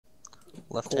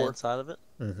left-hand side of it.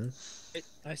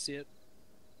 I see it.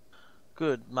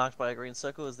 Good. Marked by a green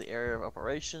circle is the area of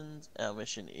operations. Our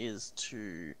mission is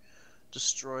to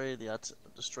destroy the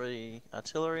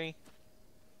artillery.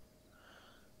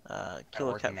 Kill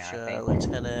or capture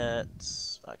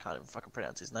Lieutenant. I can't even fucking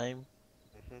pronounce his name.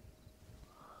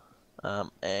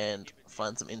 And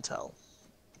find some intel.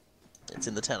 It's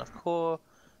in the town of Core.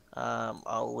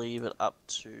 I'll leave it up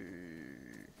to.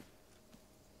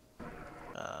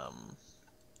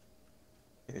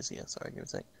 Who's here? Sorry, give me a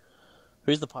sec.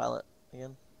 Who's the pilot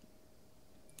again?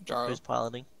 Jaro. Who's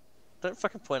piloting? Don't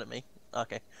fucking point at me.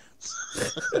 Okay.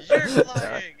 You're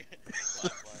flying!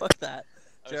 Fuck that.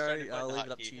 Jerry, I'll leave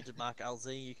it up to you to mark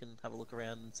LZ. You can have a look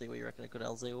around and see where you reckon a good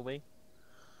LZ will be.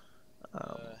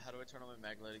 How do I turn on my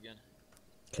mag light again?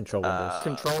 Control windows.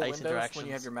 Control windows when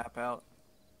you have your map out.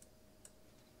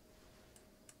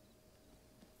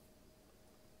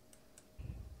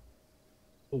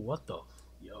 Oh, what the?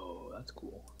 Yo, that's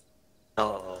cool.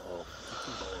 Oh,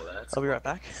 that's. I'll be right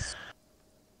back.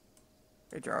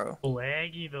 Hey, Jaro.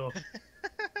 Laggy though.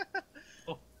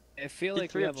 I feel Did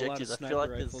like three we have a lot of objectives, I sniper feel like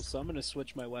rifles, there's- so I'm gonna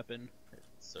switch my weapon.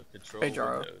 So control Hey,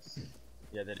 Jaro. windows.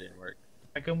 Yeah, that didn't work.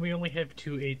 How come we only have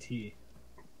 2 AT?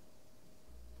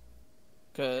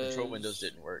 Control windows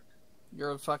didn't work.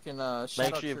 You're a fucking Make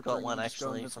shadow sure you've trooper, got you one just go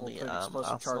actually invisible, from the put explosive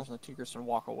charge arsenal. in the Tigris and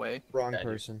walk away. Wrong Yeah,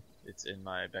 person. It's in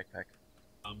my backpack.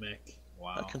 Oh, Mick.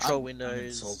 Wow. Control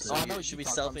windows. insulted. Oh, I know It what should you be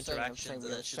talk- I'm saying self-interactions and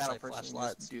we it have should shadow say person, you just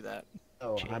flashlights. do that.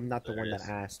 Oh, I'm not the There one it that is.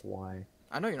 asked why.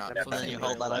 I know you're not. And I'm then saying you you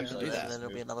hold that can over do and that. then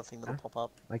there'll be another thing that'll pop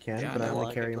up. I can, Yeah, but I I know, only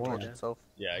Like, carry it one. torches itself.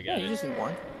 Yeah, I Yeah, got you it. just need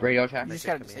one. Radio check. You just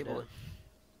gotta disable it.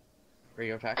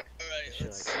 Radio check. Alright,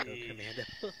 let's see.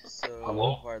 So,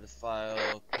 Hello? acquire the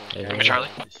file. Hey, Charlie.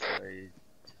 Destroy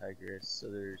Tigris.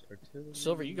 So there's artillery.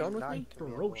 Silver, you going with me?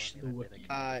 Roach the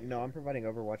Wookiee. No, I'm providing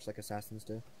Overwatch like assassins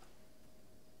do.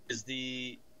 Is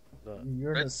the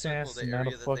You're an red circle assassin, the not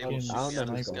area a that they will fucking shoot I don't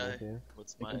know me who's out of going the with sky? you.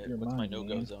 What's Make up your my mind,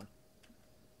 no-go man. zone?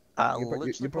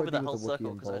 Literally you're probably probably the with whole the Wookiee circle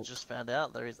and because I Bolt. just found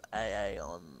out there is AA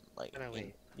on like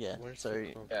yeah. So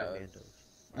Yeah.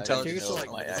 I Intelligence don't is know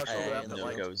like my fuck actual over that,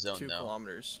 like, no-go zone 2 now.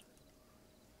 kilometers.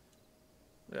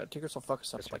 Yeah, Tigris will fuck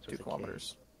us up to like 2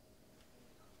 kilometers.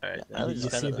 Alright, Yeah, I You was see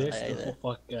just found out this? AA This there. will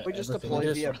fuck We just everything. deployed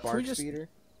Just- via can we bark just- speeder.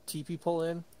 TP pull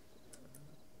in.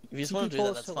 if you just TP want to do that,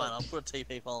 pulls that's to, fine. like- I'll put a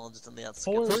TP pole on just on the outskirts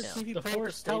Force, of First town. TP the pole at the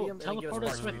force, stadium, and then give us teleport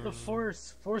us bark with the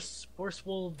force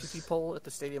wolves. TP pole at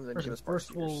the stadium, then give us bark Force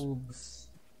speeders. wolves.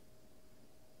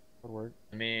 Would work.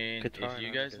 I mean, Good try, if you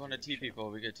man. guys Good want a shot. TP pole,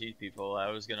 we get TP pole.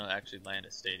 I was gonna actually land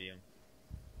at stadium.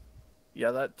 Yeah,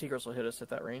 that Tigris will hit us at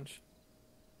that range.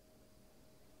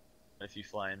 If you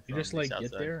fly in from You just the like south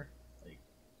get side. there.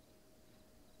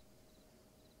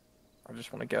 I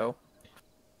just want to go.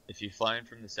 If you fly in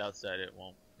from the south side, it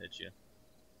won't hit you.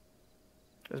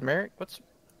 Is Merrick? Is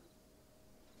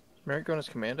Merrick going as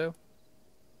commando?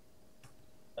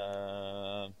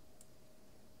 Oh,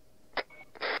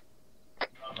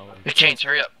 Hey, Chains,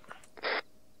 hurry up.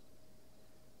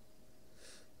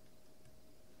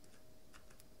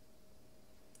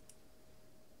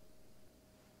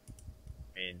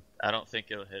 I mean, I don't think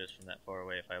it'll hit us from that far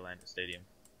away if I land at stadium.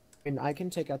 I mean, I can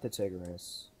take out the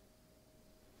Tigris.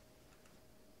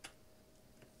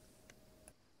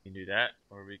 We can do that,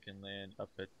 or we can land up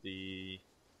at the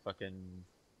fucking.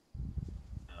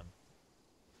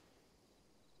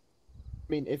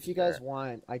 I mean, if you guys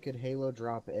want, I could Halo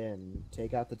drop in,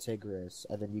 take out the Tigris,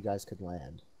 and then you guys could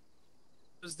land.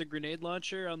 Is the grenade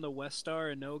launcher on the West Star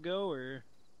a no-go, or?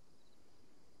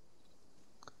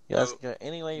 You guys So, can go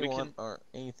any way you we want or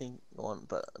anything you want,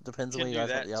 but it depends on can where you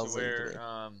do guys that want the to LZ to where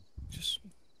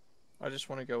be. I just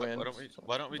want to go in.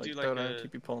 Why don't we do like throw down a-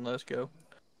 TP pole and let's go.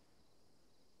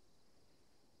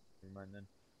 Never mind then.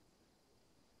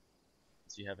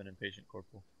 So you have an impatient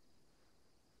corporal.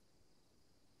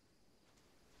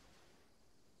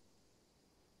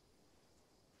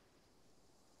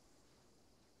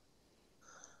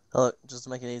 Look, just to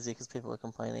make it easy because people are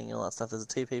complaining and all that stuff, there's a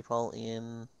TP pole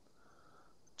in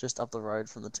just up the road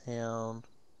from the town.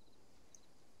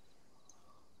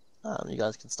 You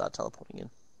guys can start teleporting in.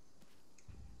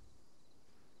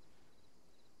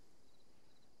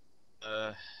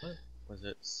 What? Was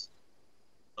it?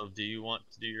 Oh, do you want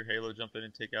to do your Halo jump in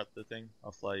and take out the thing?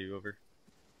 I'll fly you over.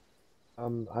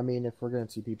 I mean, if we're gonna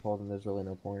TP pole, then there's really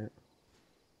no point.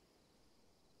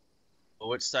 Well,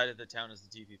 which side of the town is the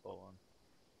TP pole on?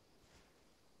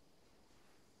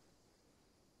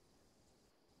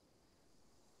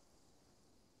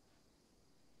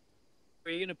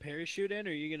 Are you gonna parachute in,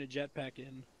 or are you gonna jetpack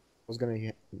in? I was gonna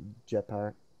hit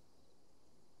jetpack.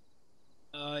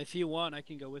 If you want, I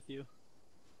can go with you.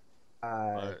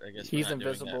 But I guess he's we're not doing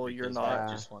invisible, that you're because not. Mech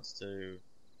just wants to.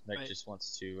 Mech Right. just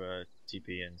wants to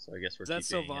TP in, so I guess we're Is that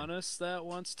TPing in. Sylvanas that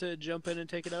wants to jump in and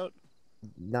take it out?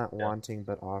 Not Yeah. wanting,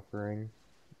 but offering.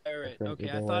 All right. Different Okay.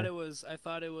 I either thought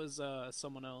way. it was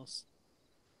someone else.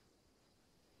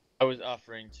 I was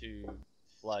offering to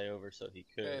fly over so he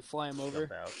could Okay, fly him over.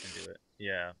 jump out and do it.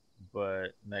 Yeah, but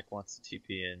Mech wants to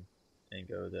TP in and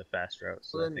go the fast route,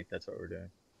 so Well, I then- think that's what we're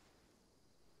doing.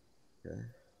 Okay.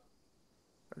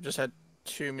 I've just had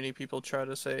too many people try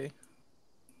to say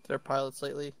they're pilots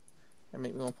lately and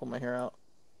make me want to pull my hair out.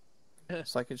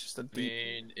 It's like it's just a I deep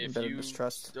mean, if embedded you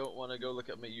distrust. don't want to go look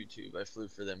up my YouTube, I flew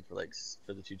for them for like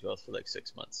for the 212s for like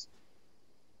 6 months.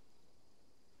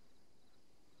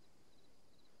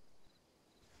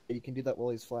 You can do that while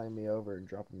he's flying me over and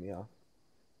dropping me off.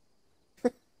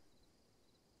 There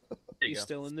you You go.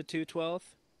 still in the 212?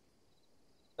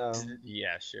 No.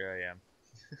 Yeah, sure I am.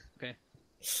 Okay.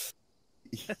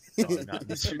 No, I'm not.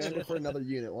 Just remember for another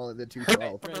unit while in the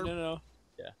 212. Right, no.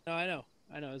 Yeah. No, I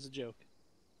know. It's a joke.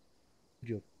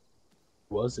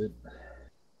 Was it?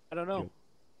 I don't know.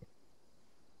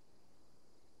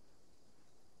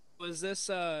 Is this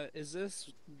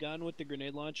gun with the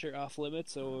grenade launcher off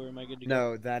limits, or am I good to go?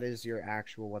 No, that is your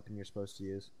actual weapon you're supposed to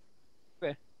use.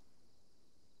 Okay.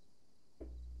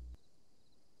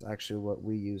 It's actually what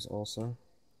we use also.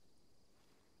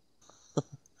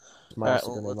 Alright,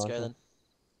 well, let's go then.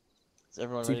 Is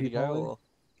everyone ready to TP go? polling?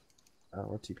 Or...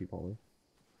 We're TP polling.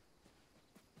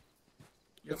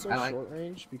 Yep. It's so I like- short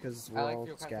range because I we're like all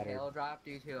to request a scattered. Halo drop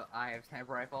due to I have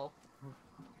sniper rifle.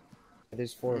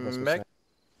 There's 4 of us. with Mech- sniper.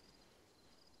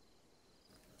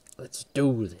 Let's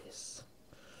do this.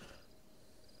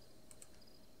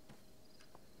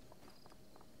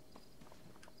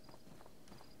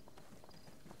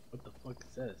 What the fuck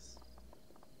is this?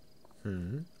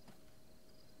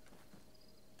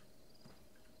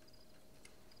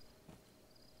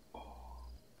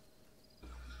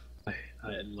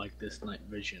 I like this night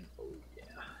vision. Oh yeah,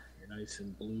 you're nice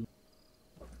and blue.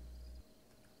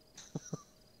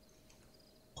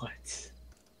 What?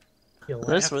 You're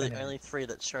Notice we're laughing the at only 3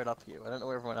 that showed up here. I don't know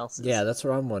where everyone else is. Yeah, that's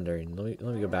what I'm wondering. Let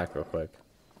me go back real quick.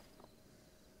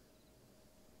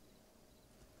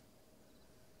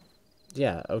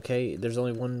 Yeah, okay. There's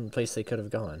only one place they could have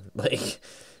gone. Like,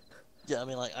 Yeah, I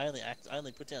mean, like, I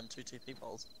only put down 2 TP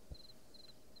poles.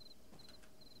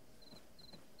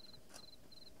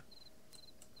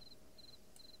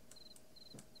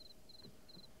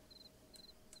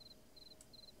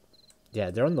 yeah,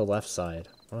 they're on the left side.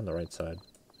 We're on the right side.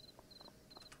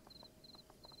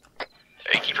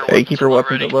 Hey, keep your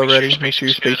weapons at low ready. Make sure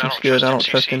your spacing's good. I don't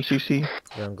trust MCC.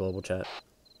 They're on global chat.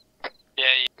 Yeah.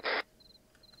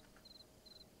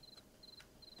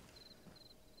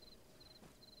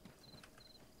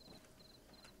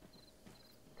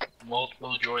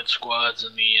 multiple droid squads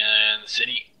in the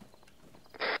city.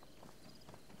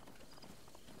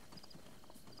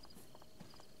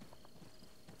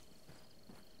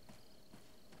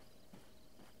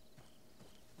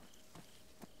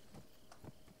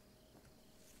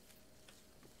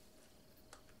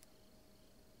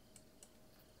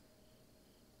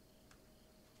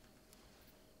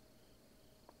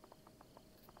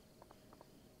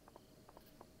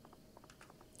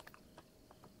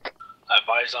 I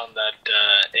advise on that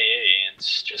AA,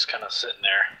 it's just kind of sitting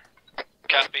there.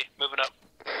 Copy. Moving up.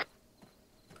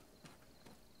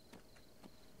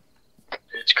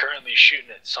 It's currently shooting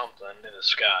at something in the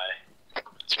sky.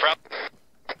 It's probably.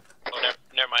 Oh,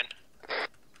 never mind.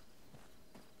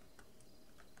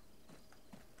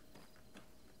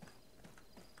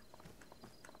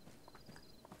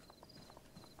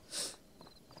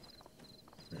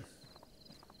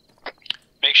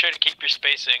 Make sure to keep your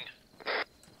spacing.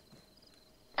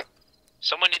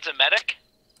 Someone needs a medic?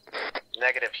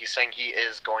 Negative, he's saying he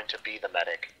is going to be the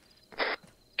medic.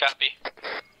 Copy.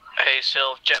 Hey,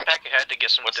 Sil, jetpack ahead to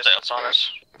get some distance on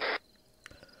us.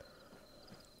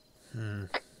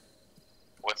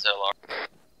 What's LR?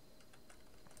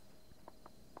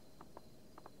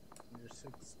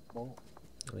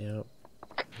 Yep.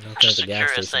 Just a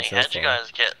curious thing, how'd you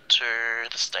guys get to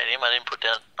the stadium? I didn't put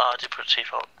down, I did put a TP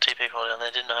pole down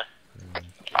there, didn't I?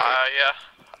 Yeah.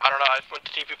 I don't know, I went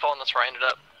to TP pole and that's where I ended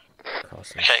up.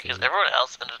 Okay, because everyone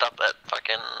else ended up at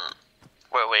fucking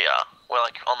where we are. We're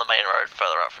like on the main road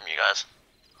further up from you guys.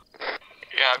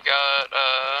 Yeah, I've got,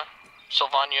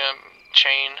 Sylvania,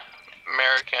 Chain,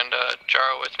 Merrick, and,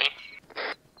 Jaro with me.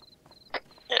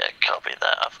 Yeah, copy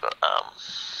that. I've got,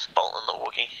 Bolton the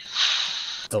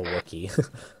Wookiee. The Wookiee.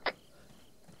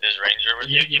 Is Ranger with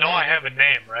You know I have a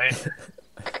name, right?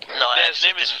 No, Yeah, his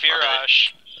name is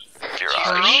Firash.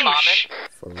 Firash.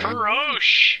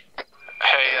 Farosh.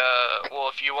 Hey, well,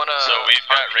 if you wanna. So we've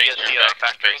got RP at Ranger the back in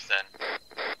factory. space then.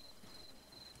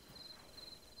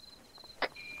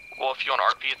 Well, if you want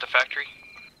RP at the factory.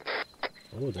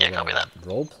 Ooh, Yeah, copy that.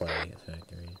 Roleplay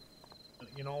factory.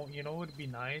 You know what would be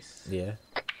nice? Yeah.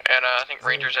 And I think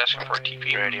Ranger's asking for a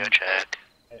TP. Radio check.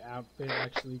 My outfit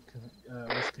actually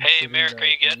was Hey, considered America, a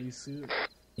you good? police suit.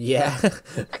 Yeah.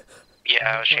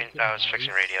 Yeah, I was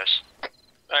fixing radios.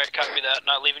 Alright, copy that.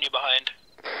 Not leaving you behind.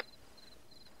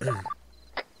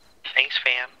 Thanks,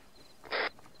 fam.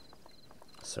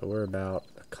 So we're about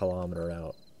a kilometer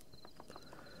out.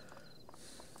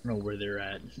 I don't know where they're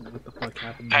at. What the fuck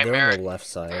happened? Hey, They're on Merrick. the left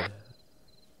side.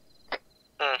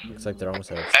 Looks like they're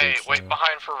almost at a Hey, stage wait now.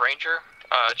 behind for Ranger.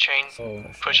 Chain, So,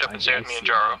 push up and stay with me and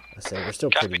Jaro. I say we're still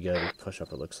Copy. pretty good. Push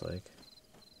up, it looks like.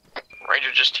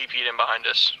 Ranger just TP'd in behind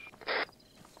us.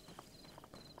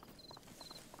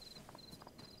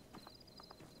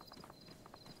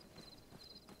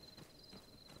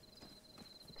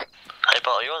 Hey,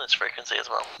 Paul, are you on this frequency as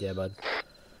well? Yeah, bud.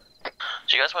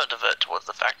 Do you guys want to divert towards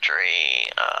the factory?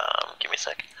 Give me a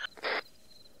sec.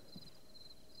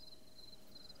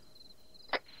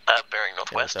 Bearing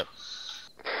northwest.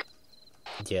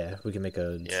 Yeah, we can make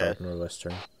a sharp northwest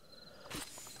turn.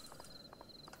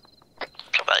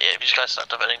 Come back, yeah, if you guys start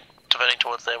diverting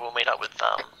towards there, we'll meet up with,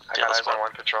 I the got other eyes squad. on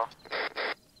one patrol.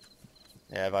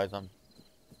 Yeah, I've eyes on.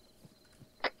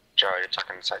 Joe, you're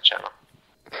talking inside channel.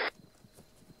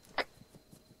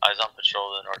 Eyes on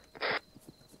patrol to the north.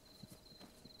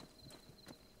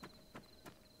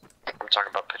 I'm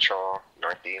talking about patrol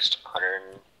northeast,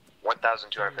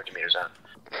 1,250 meters out.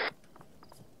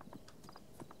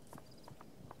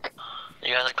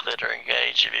 You guys are clear to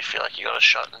engage if you feel like you got a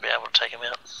shot and be able to take him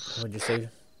out. What'd you say? you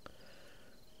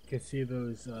can see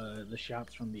those, the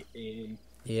shots from the AA.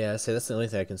 Yeah, I say that's the only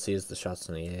thing I can see is the shots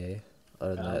on the AA.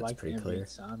 Other than I that, it's like pretty the clear. ambient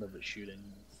sound of it shooting.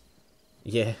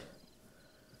 Yeah.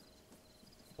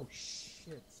 Oh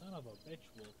shit, son of a bitch,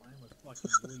 Wolf. I almost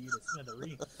fucking blew you to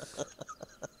smithereens.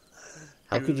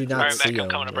 How could you not Alright, see Mac, I'm him?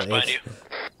 coming up right Like, behind you.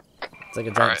 it's like a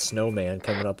giant Alright. snowman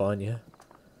coming up on you.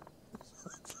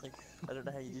 It's like, I don't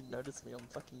know how you didn't notice me, I'm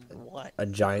fucking white. A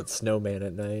giant snowman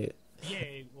at night. Yeah,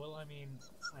 well, I mean,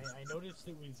 I noticed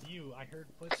it was you. I heard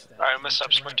footsteps. Alright, I'm and gonna I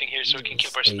stop turned around, sprinting here it so we was can you.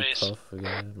 keep our Stay space. Puff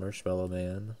again. Marshmallow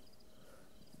Man.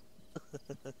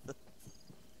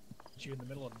 You in the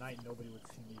middle of the night, nobody would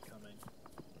see me coming.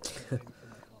 Maybe for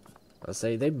my comment. I'll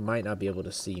say they might not be able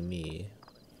to see me.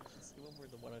 See when we're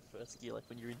in the 101st gear, like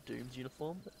when you're in Doom's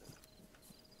uniform?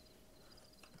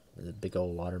 The big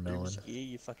old watermelon. Doom's gear,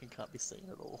 you fucking can't be seen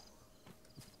at all.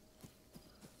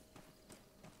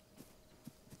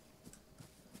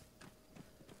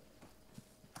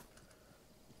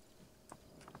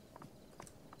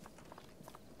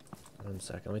 One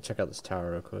second, let me check out this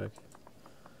tower real quick.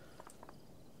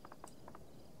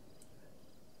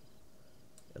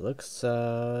 It looks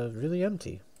really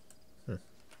empty.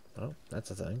 Well, that's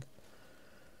a thing.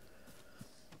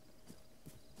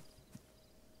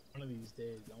 One of these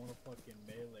days, I want to fucking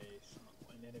melee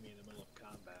an enemy in the middle of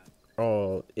combat.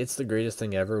 Oh, it's the greatest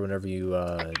thing ever whenever you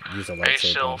use a Hey, lightsaber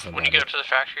still, on when somebody. you get up to the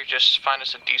factory, just find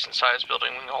us a decent sized building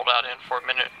we can hold out in for a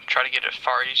minute. Try to get as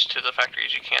far east to the factory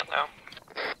as you can,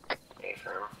 though. Hey,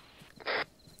 fam.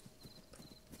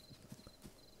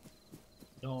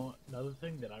 No, another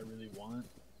thing that I really want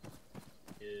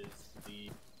is the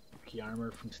key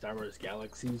armor from Star Wars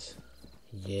Galaxies.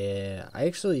 Yeah, I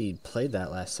actually played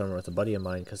that last summer with a buddy of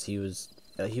mine because he was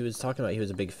talking about he was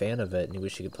a big fan of it and he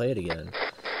wished he could play it again.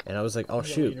 And I was like, oh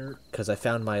shoot, because I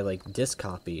found my like disc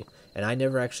copy and I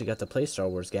never actually got to play Star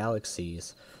Wars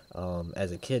Galaxies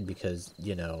as a kid because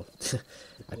you know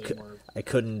I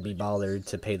couldn't be bothered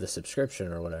to pay the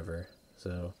subscription or whatever.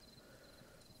 So,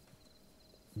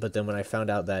 but then when I found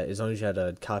out that as long as you had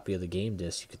a copy of the game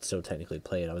disc, you could still technically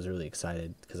play it, I was really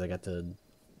excited because I got to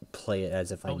play it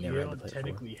as if I never You had to don't play it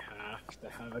technically have to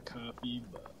have a copy,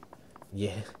 but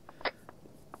Yeah.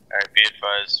 Alright, be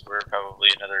advised, we're probably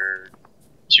another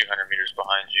 200 meters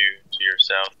behind you to your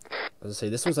south. I was gonna say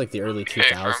this was like the early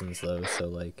 2000s though, so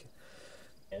like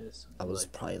I was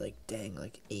probably like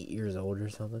 8 years old or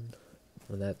something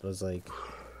when that was like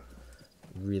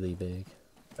really big.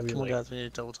 Come on, guys, we need to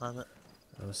double time it.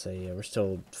 I would say yeah, we're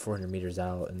still 400 meters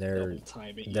out, and Double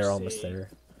time it, you they're almost say. there.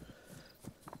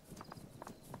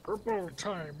 Triple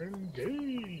time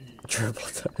engage. Triple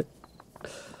time.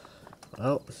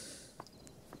 Oh,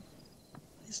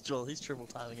 He's triple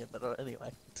timing it, but anyway.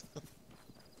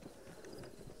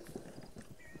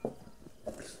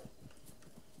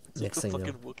 Next It's like thing a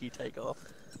you know, fucking Wookiee takeoff.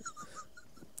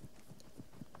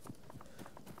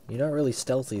 you're not really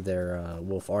stealthy there,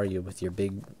 Wolf, are you? With your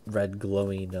big red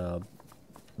glowing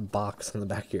box on the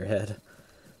back of your head.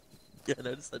 Yeah, I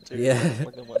noticed that too. Yeah. It's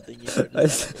like the one thing you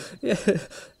noticed. Yeah,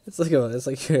 it's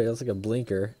like a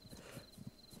blinker.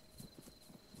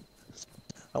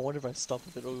 I wonder if I stop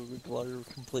if it'll glow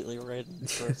completely red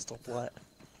for a stoplight.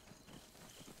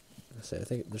 I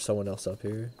think there's someone else up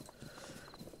here.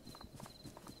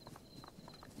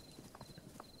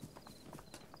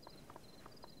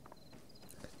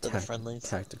 The friendlies.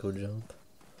 Tactical jump.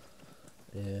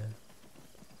 Yeah.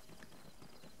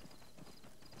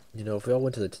 You know, if we all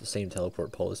went to the same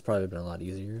teleport pole, it's probably been a lot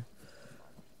easier.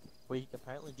 We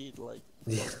apparently did, like,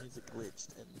 Yeah. the music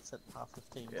glitched and sent half the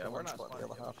team Yeah, to we're one not spot, the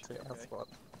spawning other yet, half we to should be our okay. spot.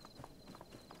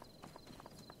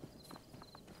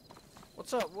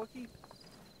 What's up, Wookie?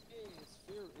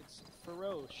 Hey, it's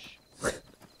Feroche. Where'd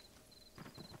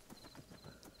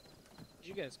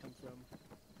you guys come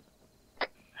from?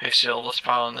 Hey, Sil, let's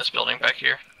pile in this building back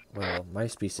here. Well, my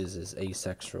species is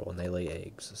asexual and they lay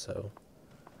eggs, so.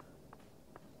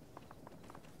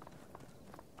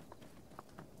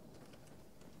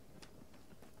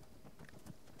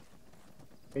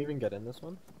 Can you even get in this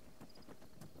one?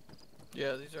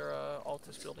 Yeah, these are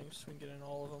Altus buildings. We can get in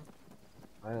all of them.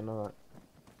 I don't know that.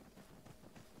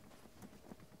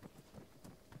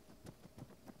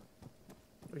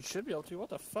 We should be able to. What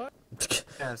the fuck?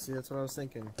 Yeah, see, that's what I was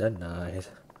thinking. Denied.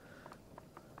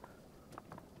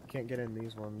 Can't get in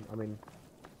these ones. I mean,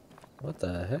 What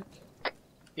the heck?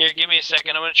 Here, give me a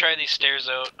second. I'm gonna try these stairs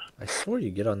out. I swore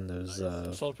you get on those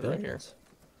Sold right here. buildings.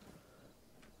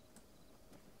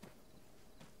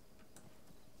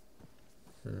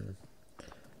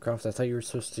 Croft, I thought you were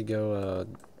supposed to go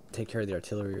take care of the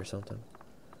artillery or something.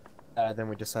 then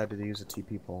we decided to use a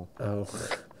TP pole. Oh.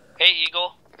 Hey,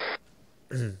 Eagle.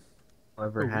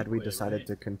 However, A had we WEEQUAY, decided right?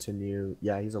 to continue,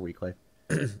 yeah, he's a WEEQUAY.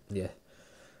 Yeah.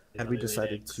 Had we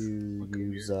decided to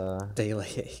use They lay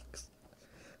eggs.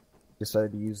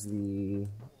 the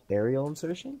aerial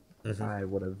insertion, Mhm. I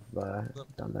would have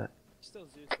done that. Still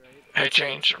Zeus, right? Hey,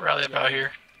 change. Rally up out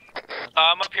here.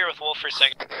 I'm up here with Wolf for a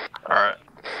second. Alright.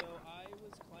 So I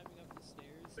was climbing up the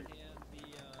stairs and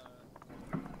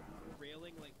the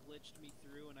railing like glitched me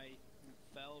through and I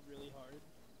fell really hard.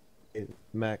 Hey,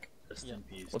 Mac, Rest in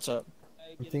peace. What's up?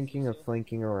 I'm thinking of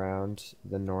flanking around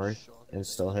the north and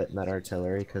still hitting that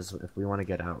artillery, because if we want to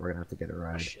get out, we're gonna have to get a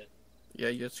ride. Shit. Yeah,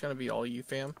 it's gonna be all you,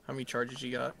 fam. How many charges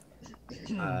you got?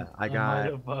 I might got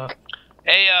have,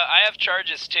 Hey, I have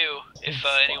charges too, if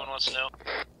anyone wants to know.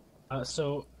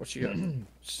 so What you got?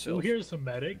 so here's a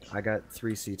medic.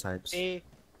 3 C types. 3?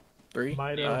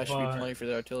 Might Should be have plenty for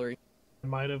the artillery.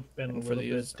 might have been a And for little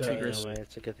the bit Tigris.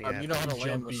 It's a good thing. You know how to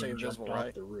land and jumpy stay and jumped invisible, off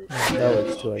right? the roof. That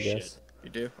works too, I Shit. guess. You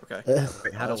do? Okay.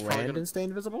 Wait, how That's to probably land gonna- and stay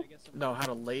invisible? No, how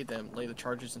to lay the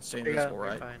charges and stay Yeah, invisible, you're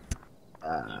right? fine.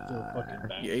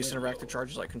 You ace and rack the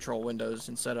charges like control windows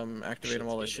and set them, activate them,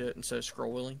 all that shit instead of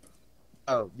scroll wheeling.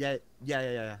 Oh, yeah.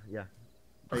 Okay,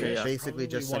 yeah. Basically Probably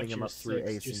just watch setting them your up through six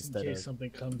ace just in instead case of... something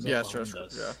comes Yeah, up so behind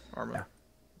us. yeah, armor. Yeah.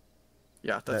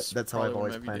 Yeah, that's That's how probably I've what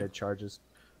always maybe do. planted charges.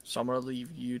 So I'm gonna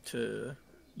leave you to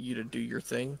do your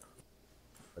thing,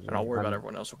 and I'll worry about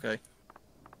everyone else. Okay.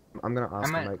 I'm gonna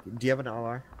ask I'm Mike. Do you have an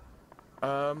LR?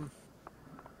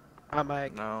 Hi,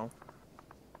 Mike. No.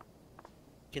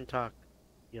 You can talk.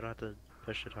 You don't have to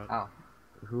push to talk. Oh.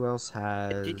 Who else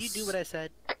has... Did you do what I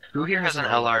said? Who here has an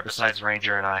LR besides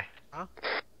Ranger and I?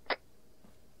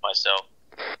 Myself.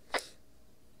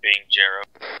 Being Jero.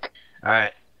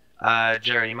 Alright.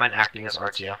 Jerry, you mind acting as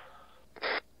RTO?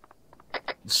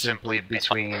 Simply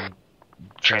between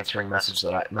transferring messages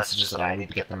that I need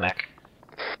to get the mech.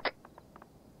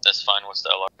 That's fine. What's the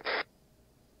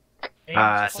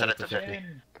LR? Set it to 50.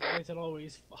 Again. Why is it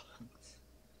always fucked?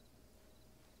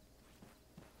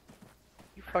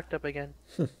 You fucked up again.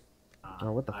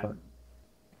 Oh, what the fuck?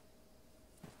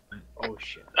 Oh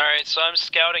shit. Alright, so I'm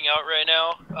scouting out right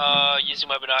now, using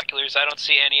my binoculars. I don't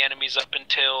see any enemies up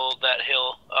until that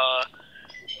hill,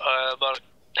 about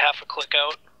half a click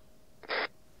out.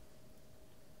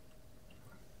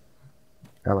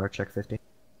 LR check 50.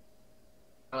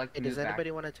 Hey, does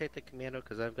anybody want to take the commando?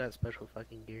 Because I've got special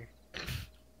fucking gear.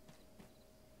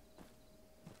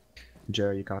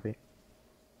 Jerry, you copy?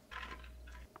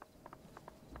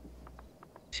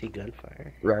 See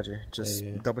gunfire. Roger. Just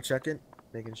Yeah. double checking,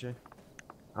 making sure.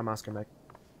 I'm Oscar Mike.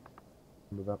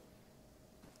 Move up.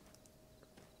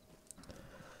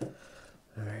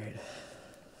 Alright.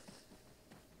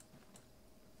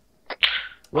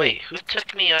 Wait, who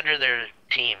took me under their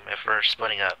team if we're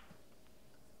splitting up?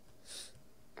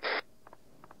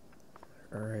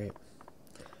 Alright.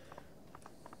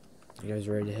 You guys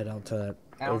ready to head out to that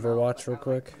Overwatch real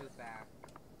quick?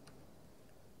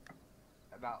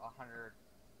 About 100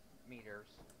 meters.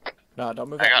 No, don't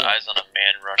move I out got yet. eyes on a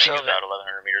man running about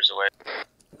 1,100 meters away.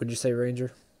 What'd you say,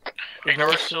 Ranger?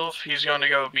 Ignore Sylph. He's going to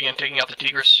go begin taking out the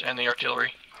Tigris and the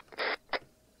artillery.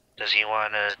 Does he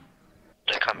want to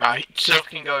come back? Sylph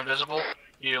can go invisible.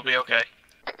 You'll be okay.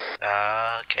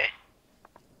 Okay.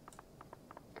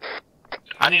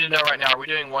 I need to know right now, are we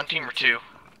doing one team or two?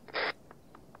 I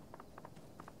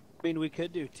mean, we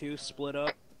could do 2, split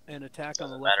up, and attack on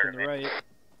the Doesn't left matter and to the me. right.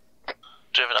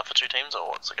 Do you have enough for 2 teams, or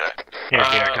what's the go? We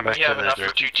have enough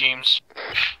for 2 teams.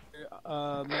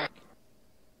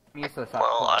 Mac,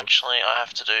 Well, actually, I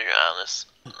have to do this.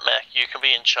 Mac, you can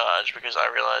be in charge because I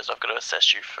realised I've got to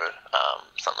assess you for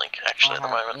something actually at the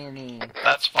moment.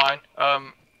 That's fine.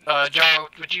 Jaro,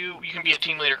 you can be a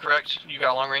team leader, correct? You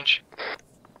got long range?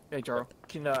 Hey, Jaro.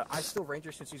 Can I still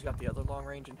Ranger since he's got the other long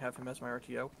range and have him as my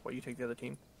RTO while you take the other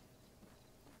team?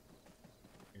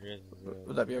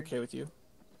 Would that be okay with you?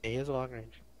 He has a long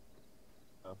range.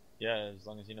 Oh, yeah, as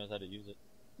long as he knows how to use it.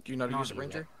 Do you know how to use it,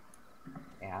 Ranger?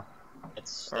 Yeah.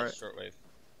 That's Alright. shortwave.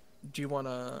 Do you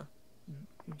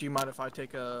mind if I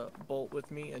take a Bolt with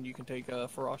me and you can take a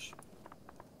Farash?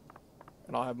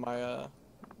 And I'll have my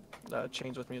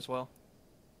chains with me as well.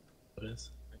 It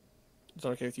is. Is that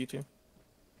okay with you two?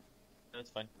 That's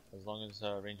fine. As long as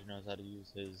Ranger knows how to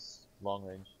use his long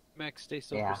range. Mac, stay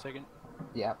still Yeah. for a second.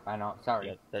 Yep, I know. Sorry.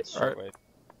 Yeah, that's Alright. shortwave.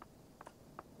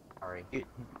 Sorry. You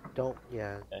don't,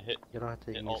 yeah. Hit. You don't have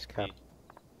to Hit use Alt cap. P.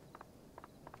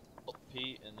 Alt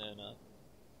P and then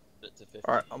put it to 50.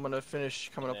 Alright, I'm gonna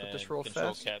finish coming up with this And real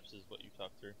control fast. caps is what you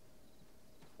talked through.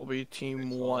 We'll be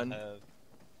team So 1.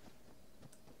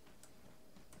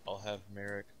 I'll have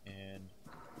Merrick and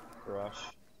Rush.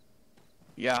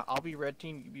 Yeah, I'll be red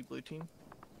team, you be blue team.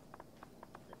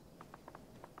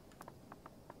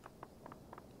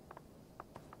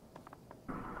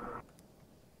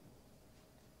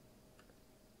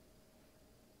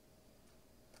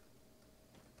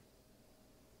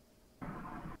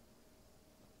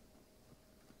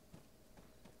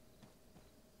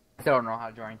 Still don't know how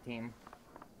to join team.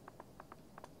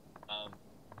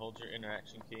 Hold your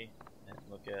interaction key and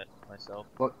look at myself.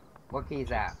 What key is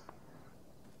that?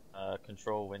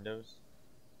 Control Windows.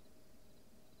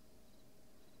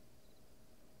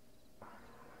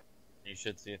 You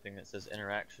should see a thing that says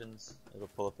interactions. It'll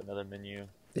pull up another menu.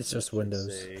 It's just Should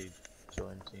Windows. Say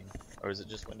join team. Or is it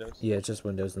just Windows? Yeah, it's just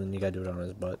Windows, and then you gotta do it on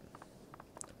his butt.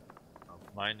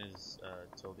 Mine is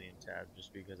tilde and tab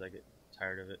just because I get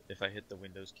tired of it. If I hit the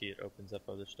Windows key, it opens up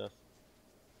other stuff.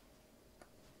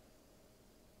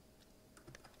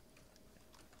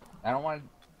 I don't want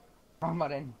to. I'm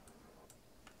not in.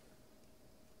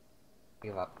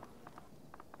 Give up.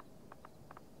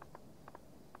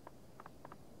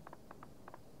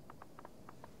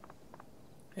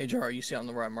 Hey Jar, you see on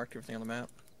the right, I marked everything on the map.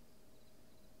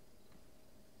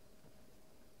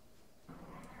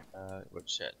 What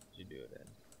chat did you do it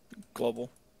in? Global.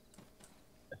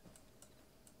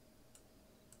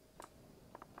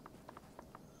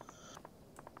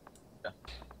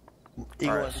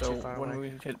 Alright, so when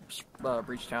we hit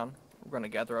Breach Town, we're going to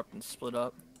gather up and split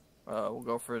up. We'll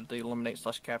go for the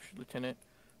eliminate/capture lieutenant.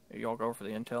 Y'all go for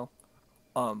the intel.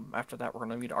 After that, we're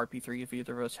going to need RP3 if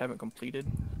either of us haven't completed.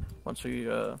 Once we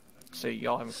say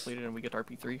y'all haven't completed and we get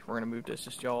RP3, we're going to move to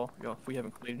assist y'all. If we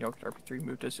haven't completed, y'all get RP3,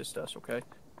 move to assist us, okay?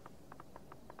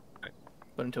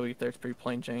 But until we get there, it's pretty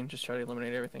plain Jane. Just try to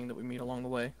eliminate everything that we meet along the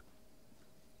way.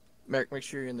 Merrick, make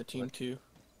sure you're in the team too.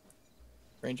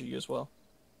 Ranger, you as well.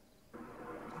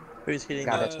 Who's hitting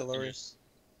the artillery?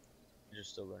 You're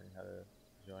still learning how to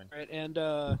join. Alright, and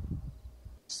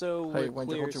so Hey, we're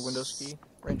Ranger, hold your Windows key.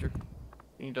 Ranger,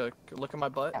 you need to look at my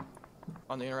butt.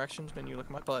 On the interactions menu, look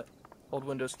at my butt. Hold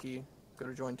Windows key, go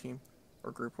to join team,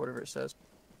 or group, whatever it says.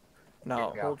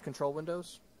 Now, hold control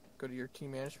Windows, go to your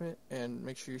team management, and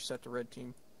make sure you're set to red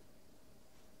team.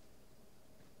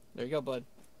 There you go, bud.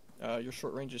 Your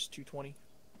short range is 220.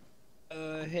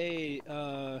 Hey,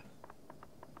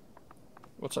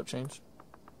 What's up, James?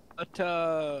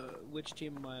 Which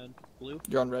team am I on? Blue?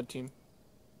 You're on red team.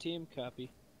 Team,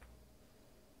 copy.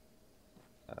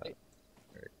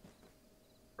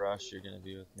 Rush, you're gonna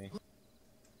be with me.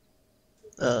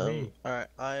 Alright,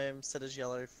 I'm set as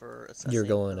yellow for assessing. You're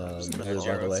going, just gonna blue,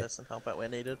 by the way. assess and help out where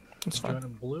needed. It's fine. Going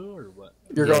in blue or what?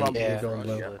 You're going on blue. You're going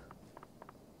blue. Yeah.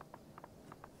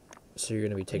 So you're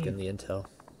gonna be taking the intel.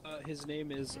 His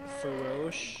name is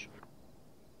Faroche.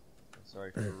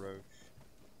 Sorry for Roche.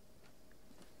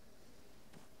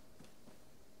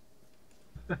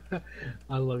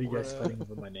 I love you guys fighting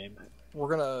over my name. We're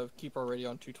gonna keep our radio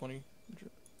on 220.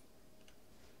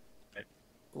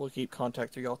 We'll keep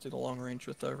contact through y'all through the long range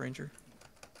with the Ranger.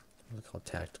 What's called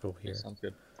tactical here. Sounds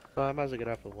good. I might as well get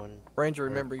off of one. Ranger,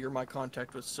 remember you're my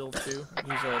contact with Sylv too.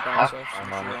 He's down south.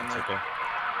 I'm on it. It's okay.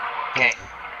 Okay.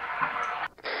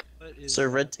 So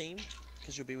red team,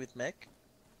 because you'll be with mech,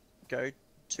 go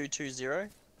 220,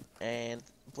 and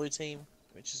blue team,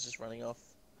 which is just running off,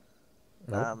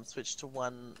 switch to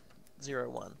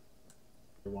 101.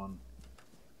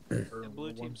 And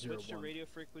blue team switch to radio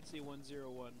frequency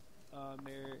 101.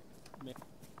 Mayor,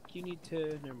 you need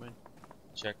to. Never mind.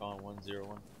 Check on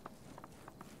 101.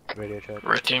 Radio check.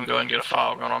 Red team, go ahead and get a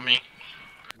file going on me.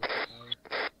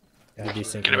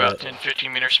 Get about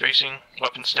 10-15 meter spacing,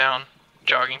 weapons down,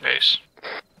 jogging pace.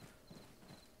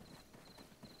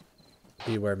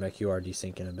 Beware, mech, you are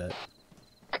desyncing a bit.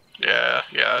 Yeah,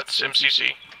 it's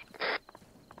MCC.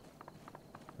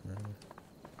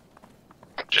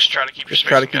 Just try to keep your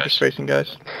spacing,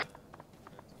 guys.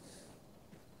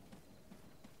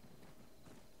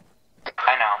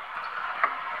 I know.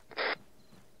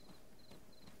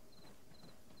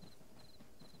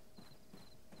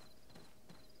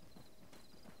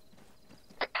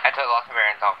 I took lots of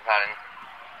variants off of that.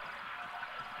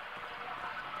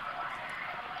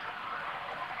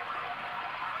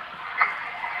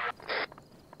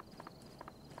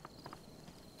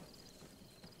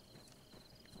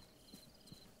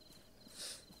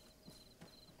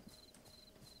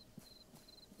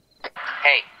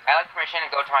 Hey, I'd like permission to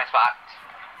go to my spot.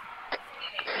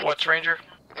 What's Ranger?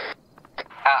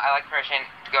 I'd like permission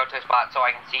to go to a spot so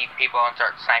I can see people and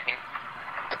start sniping.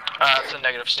 It's a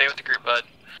negative. Stay with the group, bud.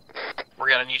 We're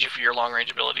gonna need you for your long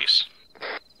range abilities.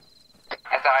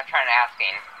 That's what I was trying to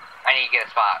asking. I need to get a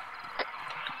spot.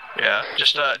 Yeah,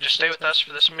 just stay with us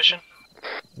for this mission.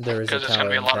 There is because it's gonna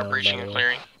be a lot of breaching and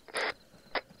clearing.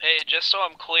 Hey, just so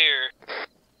I'm clear,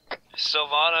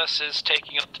 Sylvanas is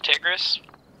taking out the Tigris?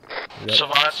 Yep.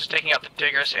 Sylvanas is taking out the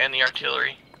Tigris and the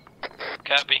artillery.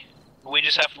 Copy. We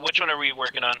just have. Which one are we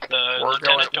working on? The we're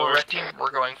lieutenant going, or red team? We're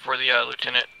going for the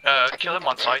lieutenant. Kill him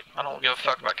on sight. I don't give a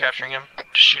fuck about capturing him.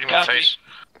 Just shoot him in the face.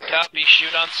 Copy.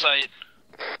 Shoot on sight.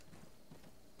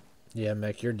 Yeah,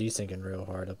 mech, you're desyncing real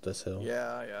hard up this hill.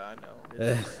 Yeah, I know.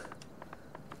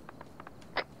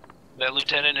 That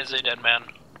lieutenant is a dead man.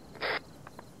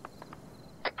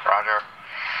 Roger.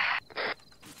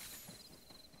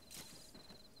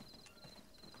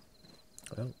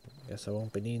 Well, guess I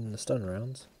won't be needing the stun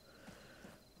rounds.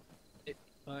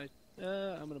 I'm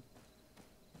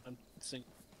sync.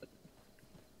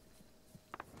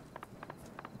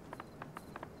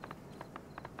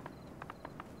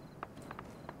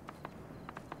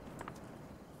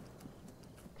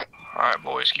 Alright,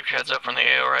 boys, keep your heads up from the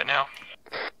AO right now.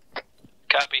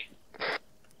 Copy.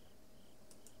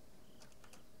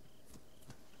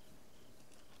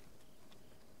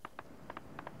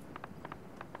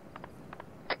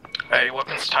 Hey,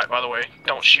 weapons tight, by the way.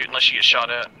 Don't shoot unless you get shot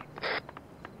at.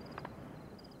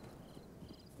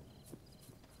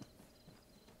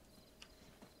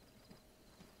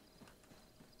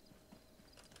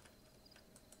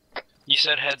 You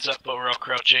said heads up, but we're all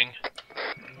crouching.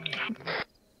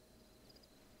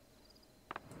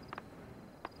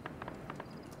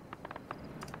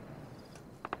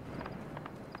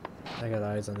 I got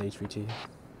eyes on the HVT.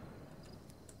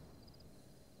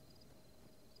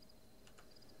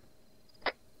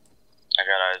 I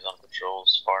got eyes on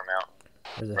patrols, far mountain.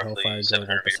 There's a Hellfire drone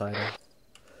right beside him.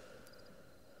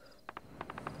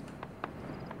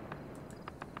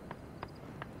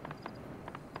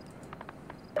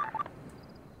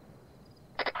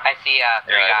 I see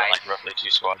three guys. Like roughly 2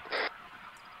 squad.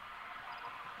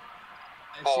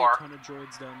 I Four. see a ton of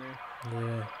droids down there.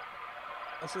 Yeah.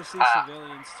 I also see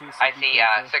civilians too. So I be see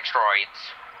careful. 6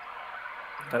 droids.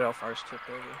 That Hellfire's tipped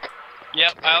over.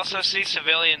 Yep, I also see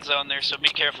civilians on there, so be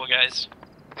careful, guys.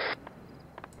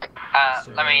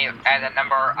 Let me add a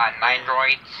number on 9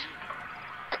 droids.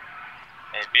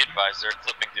 And be advised, they're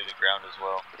clipping through the ground as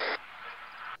well.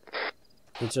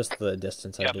 It's just the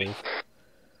distance, I believe.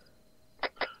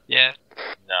 Yeah.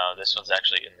 No, this one's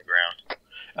actually in the ground.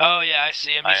 Oh yeah, I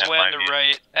see him. He's way on the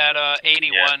right at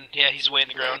 81. Yeah, he's way in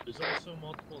the ground. There's also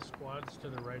multiple squads to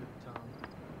the right of the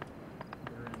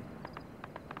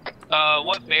town.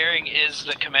 What bearing is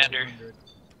the commander?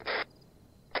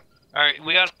 Alright,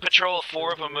 we got a patrol of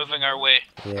 4 of them moving our way.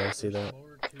 Yeah, I see that.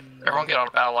 Everyone get on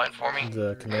a battle line for me.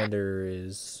 The commander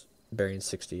is bearing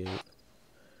 68.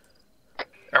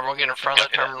 Everyone get in front of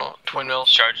the terminal, twin mills.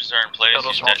 Charges are in place. Build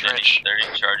a small trench.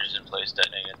 30 charges in place,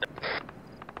 detonating.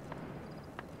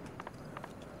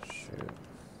 Shoot.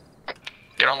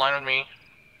 Get online with me.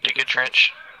 Dig a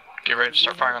trench. Get ready to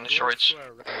start firing on the droids.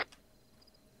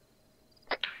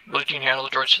 Blue team handle the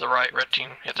droids to the right. Red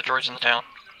team hit the droids in the town.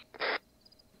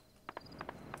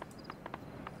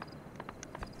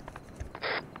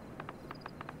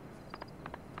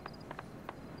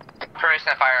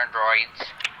 our droids.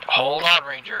 Hold on,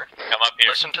 Ranger. Come up here.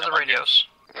 Listen to the radios.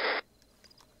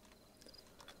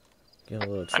 Getting a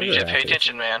little I need you to pay happy.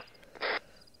 attention, man.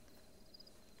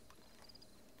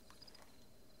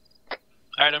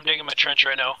 Alright, I'm digging my trench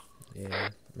right now. Yeah,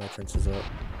 my trench is up.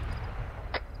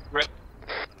 Rip.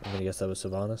 I'm gonna guess that was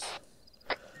Sylvanas.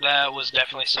 That was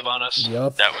definitely Sylvanas.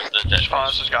 Yup. That was the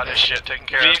Sylvanas has got his shit taken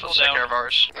care of. Vehicle Let's take down. care of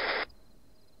ours.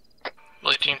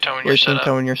 Blue team towing Blue your team setup.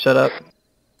 towing your setup.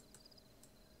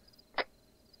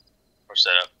 We're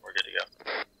set up. We're good to go.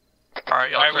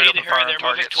 Alright, y'all Alright, we cleared need up to and hurry. fire They're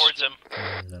moving targets. towards him.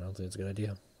 I don't think it's a good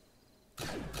idea.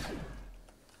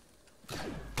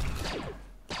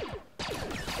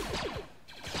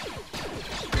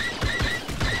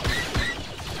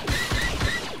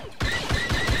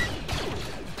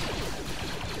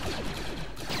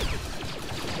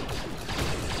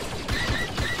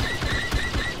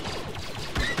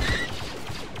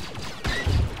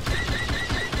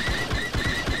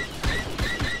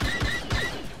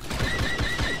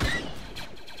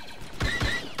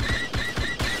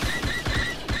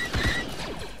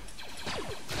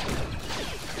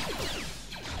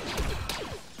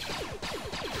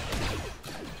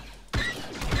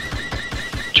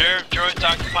 Droids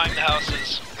occupying the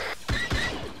houses.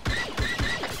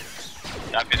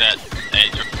 Copy that. Hey,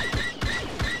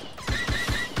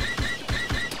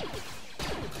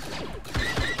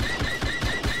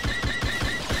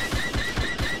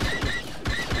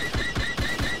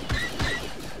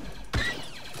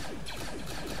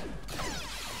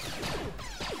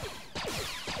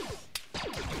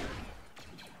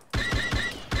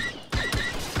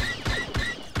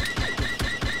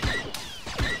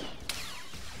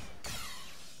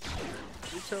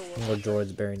 More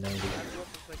droids bearing 90.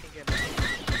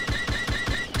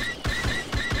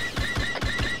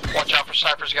 Watch out for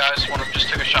snipers, guys. One of them just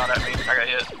took a shot at me. I got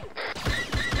hit.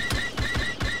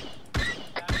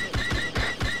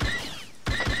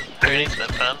 Underneath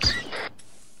the fence.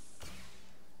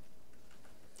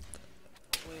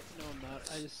 Wait, no, I'm not.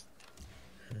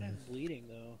 I'm bleeding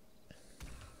though.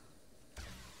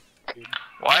 Dude.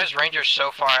 Why is Ranger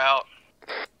so far out?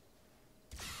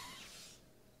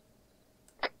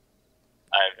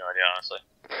 I have no idea, honestly.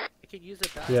 I could use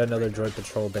it back. We got another droid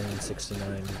patrol bearing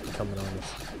 69 coming on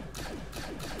us.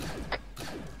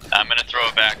 I'm gonna throw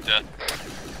it back to.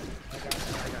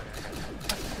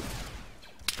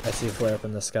 I see a flare up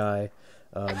in the sky.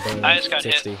 Bearing I just got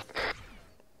 60. hit.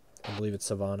 I believe it's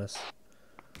Sylvanas.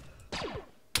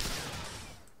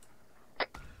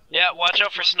 Yeah, watch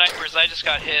out for snipers. I just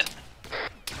got hit.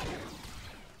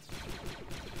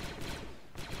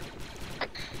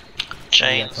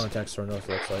 Yeah, contacts to our north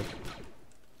looks like.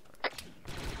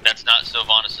 That's not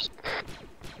Sylvanas'.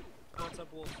 What's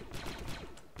up, Wolf?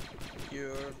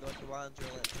 You're the ones,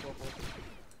 you're at 12 Wolf.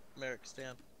 Merrick's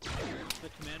down. The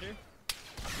commander?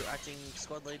 You're acting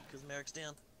squad lead because Merrick's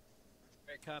down.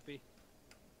 Alright, copy.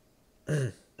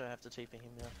 Don't have to TP him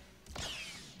now.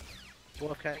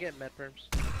 Wolf, can I get med perms?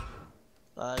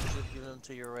 I should have given them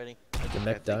to you already. Did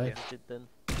mech die? If you did, then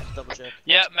double check.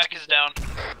 Yeah, mech is down.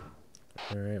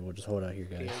 Alright, we'll just hold out here,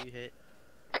 guys. Yeah, you hit.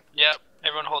 Yep,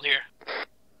 everyone hold here.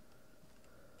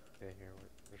 Okay, here,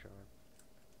 where's your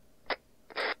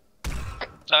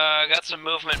arm? Got some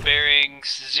movement bearing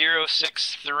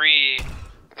 063.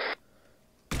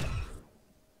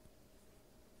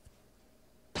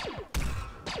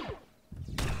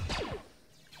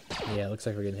 Yeah, it looks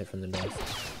like we're getting hit from the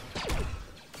north.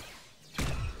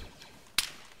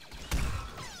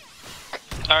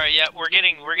 Alright, yeah, we're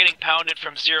getting pounded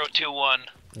from 021.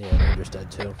 Yeah, Ranger's dead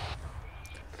too.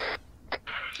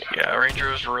 Yeah, Ranger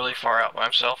was really far out by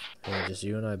himself. Yeah, just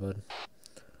you and I, bud.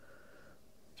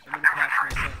 I'm gonna patch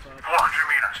myself up. 400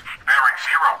 meters, bearing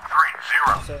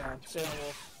 030. Stay on,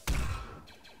 Wolf.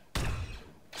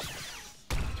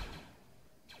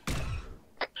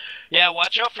 Yeah,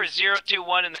 watch out for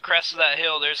 021 in the crest of that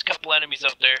hill. There's a couple enemies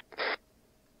up there.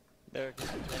 Merrick is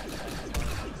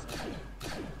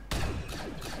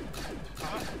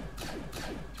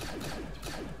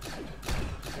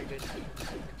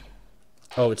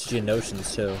Oh, it's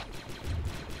Geonosians too.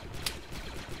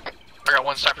 I got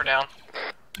one sniper down.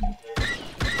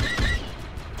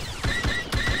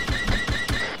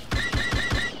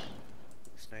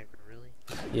 Sniper, really?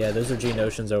 Yeah, those are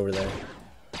Geonosians over there.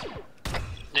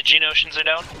 The Geonosians are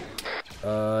down?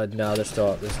 No, there's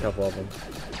still there's a couple of them.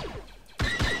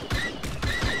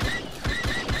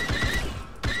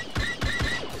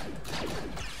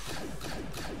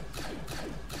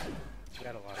 We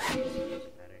got a lot of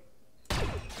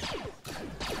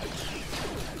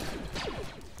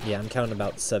Yeah, I'm counting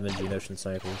about 7 Geonosian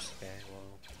snipers. Okay,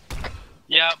 well.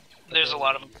 Yeah, there's a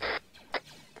lot of them.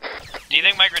 Do you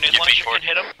think my grenade launcher can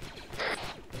hit him?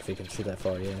 If he can shoot that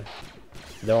far, yeah.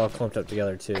 They're all clumped up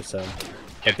together too, so.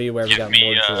 But beware, we got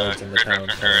more droids in the town.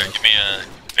 Give me a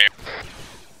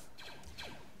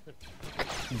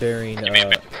Bearing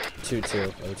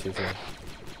 2-2.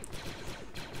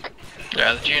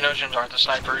 Yeah, the Geonosians aren't the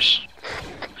snipers.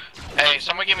 Hey,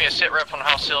 someone give me a sit rep on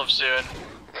how Sylv's doing.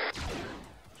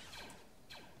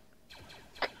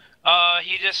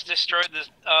 He just destroyed the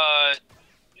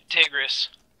Tigris.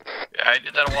 Yeah, I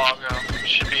did that a while ago.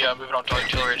 Should be moving on to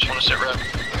artillery. I just want to sit rep.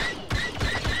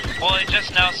 Well, it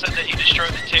just now said that he destroyed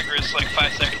the Tigris like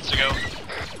 5 seconds ago.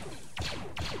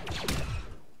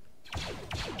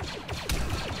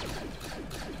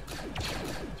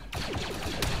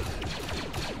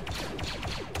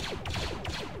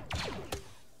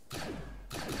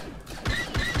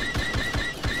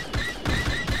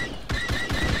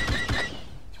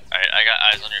 Alright, I got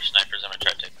eyes on your snipers. I'm gonna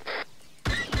try to take them.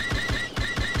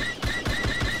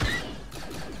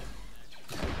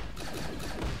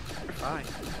 Fine.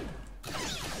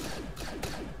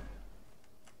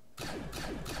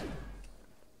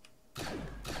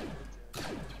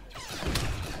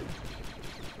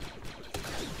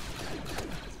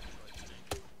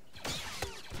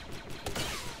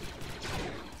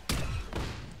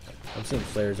 I'm seeing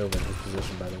flares over in his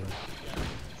position, by the way.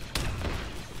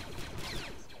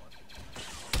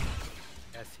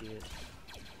 I see it.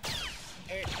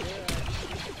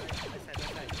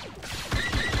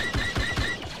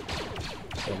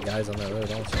 Got guys on that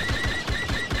road also.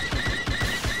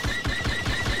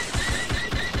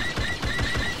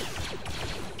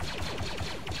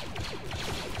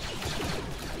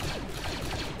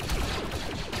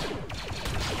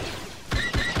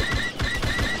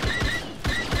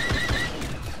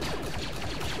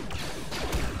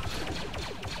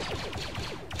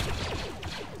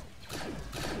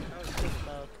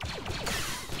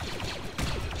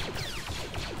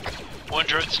 One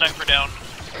droid sniper down.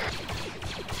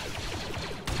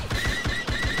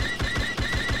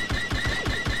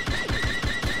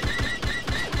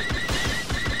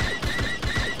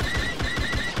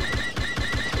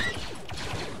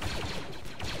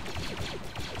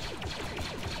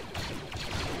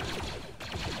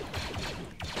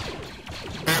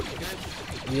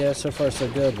 Yeah, so far so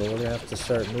good, but we're gonna have to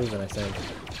start moving, I think.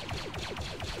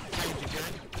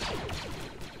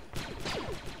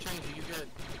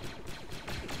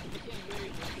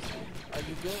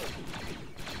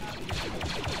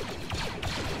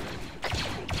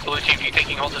 Blue team, do you think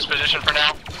you can hold this position for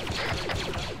now?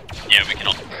 Yeah, we can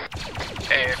hold.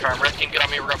 Hey, if I'm red team, get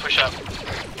on me, we're gonna push up.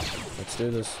 Let's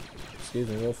do this. Excuse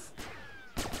me, Wolf.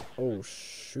 Oh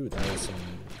shoot, that was some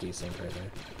desync right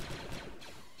there.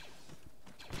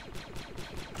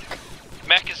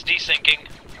 Mech is desyncing.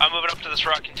 I'm moving up to this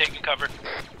rock and taking cover.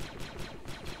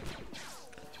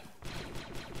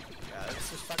 Yeah,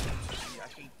 this is fucking easy. I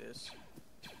hate this.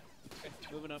 Okay,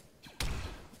 moving up.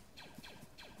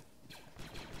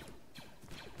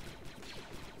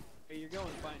 Okay, you're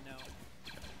going fine now.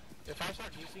 If I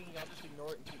start desynking, I'll just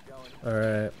ignore it and keep going.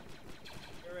 Alright.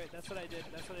 Alright, that's what I did.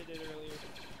 That's what I did earlier.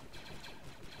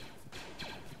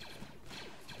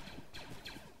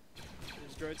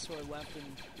 There's droids to our left and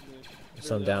the...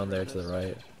 Some down there to the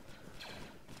right.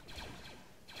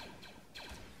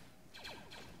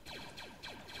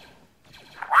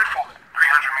 Rifle,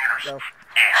 300 meters.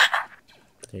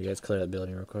 East. Can you guys clear that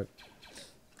building real quick?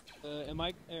 I'm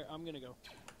gonna go.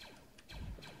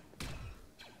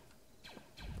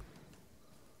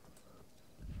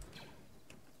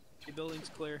 The building's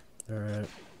clear. Alright.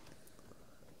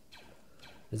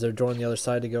 Is there a door on the other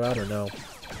side to go out or no?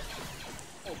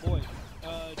 Oh boy.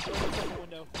 Droid's at the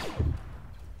window.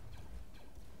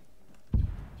 Did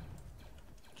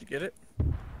you get it?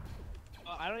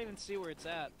 I don't even see where it's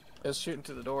at. It's shooting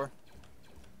through the door.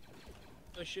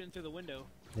 Oh, shooting through the window.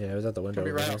 Yeah, it was at the window. Could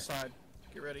be right over outside.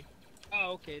 Get ready.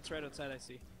 Oh, okay, it's right outside, I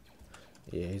see.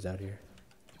 Yeah, he's out here.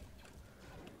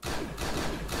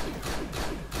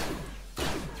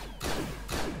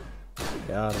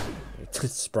 Got him. He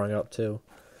sprung up too.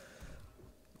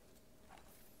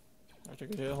 I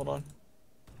took a hit, hold on.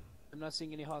 I'm not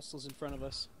seeing any hostiles in front of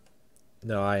us.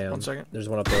 No, I am. 1 second. There's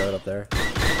one up the road up there.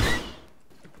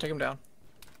 Take him down.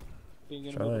 Being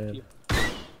gonna move up to you.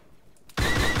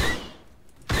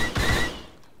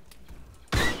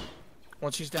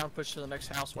 Once he's down, push to the next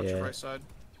house. Watch your right side.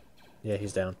 Yeah,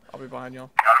 he's down. I'll be behind y'all.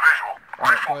 Got a visual.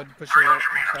 Alright, go ahead, push to the next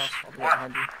house. I'll be right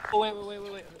behind you. Oh,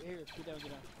 wait. Here, get down.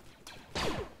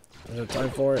 There's no time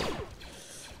for it.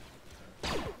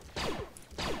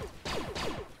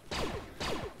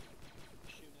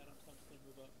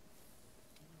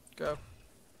 Go.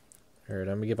 Alright,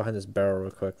 I'm gonna get behind this barrel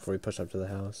real quick before we push up to the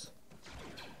house.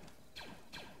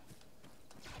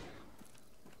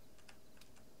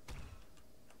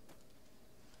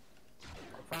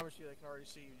 I promise you they can already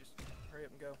see you. Just hurry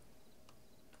up and go.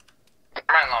 I'm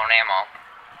running low on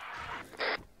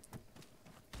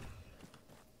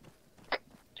ammo.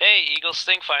 Hey, Eagle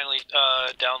Sting finally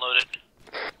downloaded.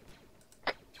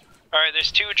 Alright,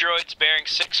 there's 2 droids bearing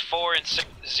 6-4 and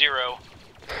 6-0.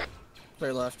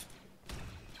 Clear left.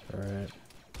 Alright.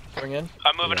 Bring in.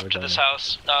 I'm moving up to this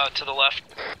house, to the left.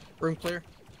 Room clear.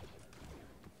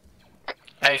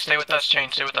 Hey, stay with us,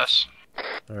 Chain. Stay with us.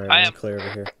 Alright, I'm clear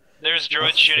over here. There's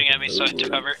droids shooting at me, so I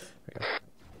took cover.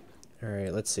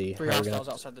 Alright, let's see. 3 hostiles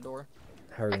outside the door.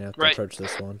 How are we gonna have to approach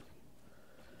this one?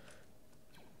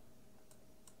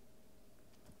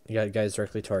 You got guys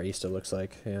directly to our east, it looks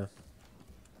like. Yeah.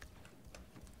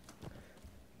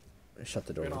 Shut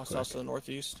the door real quick. Hostiles to the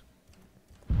northeast.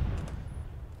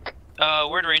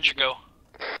 Where'd Ranger go?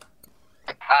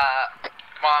 Well,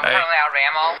 I'm currently out of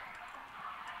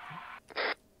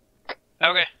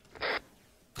ammo. Okay.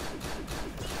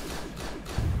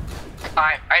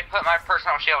 I put my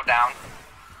personal shield down.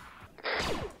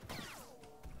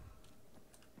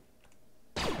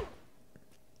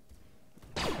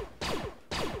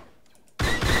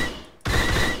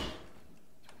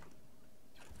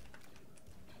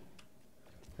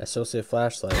 I still see a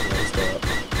flashlight. Let's go up.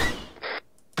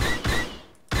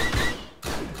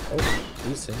 Oh,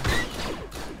 decent.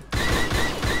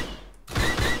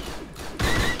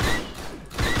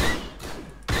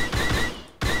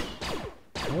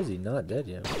 How is he not dead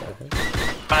yet? What the heck?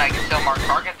 But I can still mark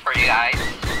targets for you guys.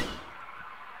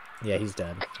 Yeah, he's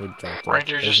dead. We jumped him.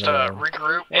 Ranger, just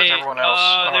regroup with everyone else.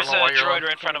 There's a droid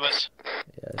right in front of us.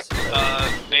 Yeah, I see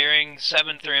that. Bearing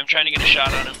 7-3. I'm trying to get a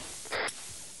shot on him.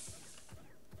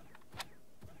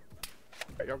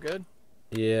 Y'all good?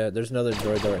 Yeah, there's another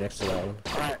droid right next to that one.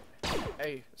 Alright.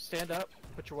 Hey, stand up,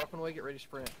 put your weapon away, get ready to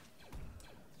sprint.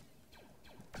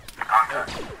 Contact.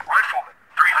 Rifleman,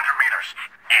 300 meters.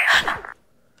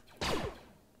 East.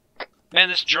 Man,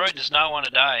 this droid does not want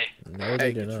to die. No,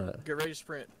 they do not. Get ready to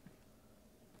sprint.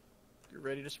 Get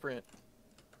ready to sprint.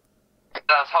 I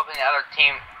was hoping the other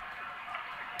team...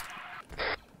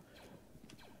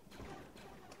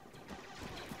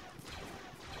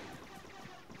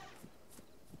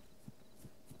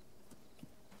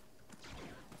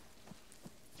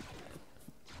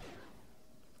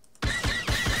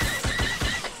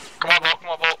 Come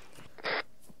on, Bolt.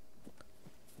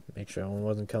 Make sure one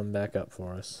wasn't coming back up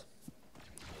for us.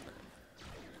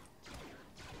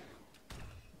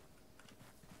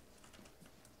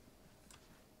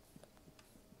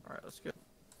 Alright, let's go.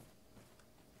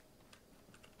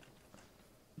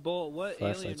 Bull, what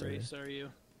alien Flashlights race are you?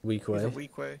 WEEQUAY.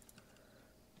 WEEQUAY.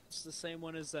 It's the same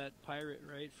one as that pirate,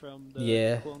 right? From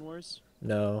the Clone Wars?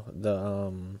 No, the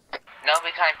No,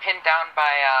 because I'm pinned down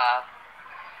by,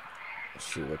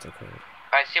 shoot, what's it called?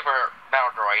 by Super Battle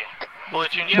Droid.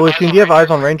 Bullet, do you have eyes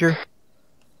on Ranger?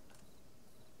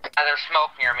 There's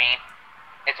smoke near me.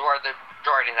 It's where the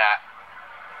droid is at.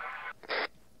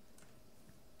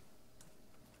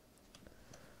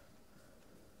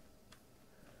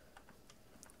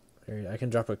 Alright, I can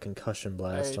drop a concussion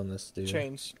blast on this dude.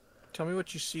 Chains, tell me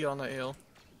what you see on that hill.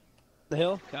 The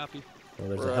hill? Copy. Well,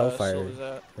 there's Where, a Hellfire. Sylv is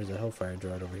at. There's a Hellfire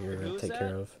droid over here Who to is take that?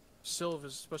 care of. Sylv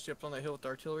is supposed to be up on that hill with the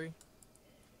artillery.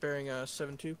 Bearing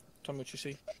 7-2. Tell me what you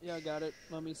see. Yeah, I got it.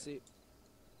 Let me see.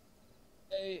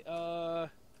 Hey, I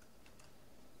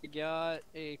got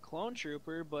a clone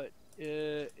trooper, but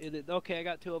okay, I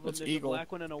got 2 of them. That's There's Eagle. a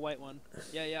black one and a white one.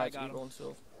 Yeah, I That's got Eagle them.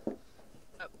 and Sylv.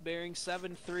 Bearing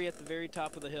 7-3 at the very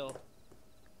top of the hill.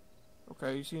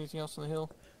 Okay, you see anything else on the hill?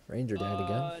 Ranger died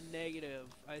again. Negative.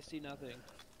 I see nothing.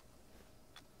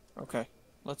 Okay.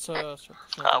 Let's Wolf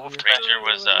Ranger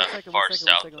was far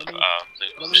south of Blue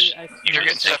Bush. You're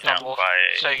getting set down, Wolf.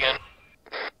 Say again.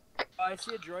 I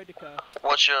see a droidica.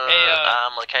 What's your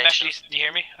location? Meshy, do you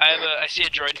hear me? I see a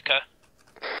droidica.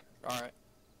 Alright.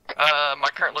 My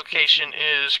current location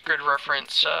is grid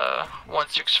reference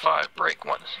 165 break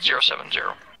 1070.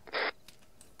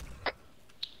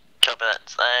 Copy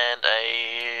that. And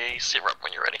a sit rep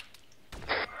when you're ready.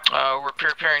 We're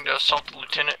preparing to assault the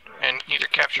lieutenant and either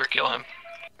capture or kill him.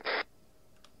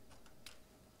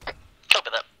 Copy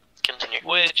that. Continue.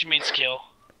 Which means kill.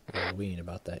 Yeah, we ain't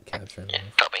about that capture. Yeah,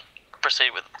 copy.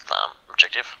 Proceed with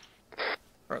objective.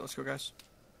 Alright, let's go, guys.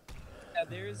 Yeah,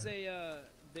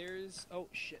 there's oh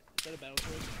shit, is that a battle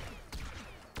droid?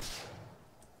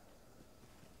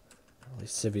 Well,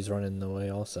 Civi's running in the way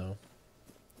also.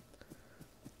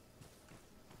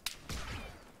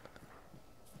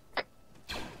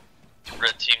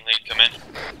 Red team lead, come in.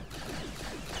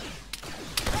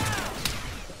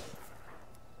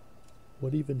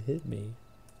 What even hit me?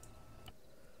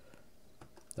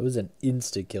 That was an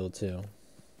insta kill too.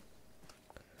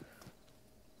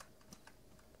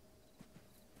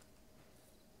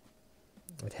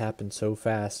 It happened so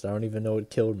fast, I don't even know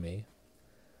it killed me.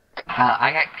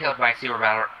 I got killed by Super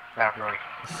Battle Royale.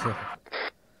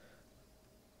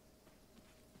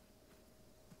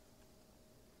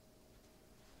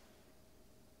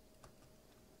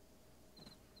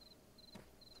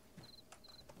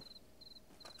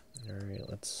 Alright,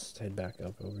 let's head back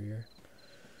up over here.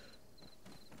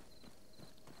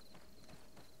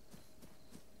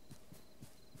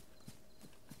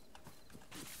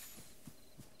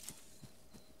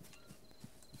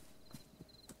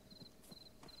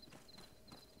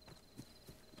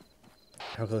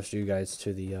 How close are you guys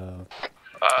to the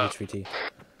HVT? Be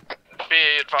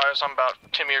advised, I'm about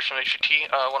 10 meters from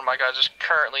HVT. One of my guys is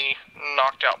currently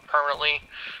knocked out permanently.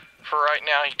 For right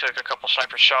now, he took a couple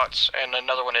sniper shots, and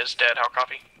another one is dead. How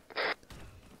copy?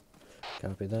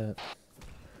 Copy that.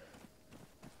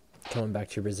 Coming back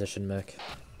to your position, mech.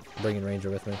 Bringing Ranger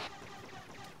with me.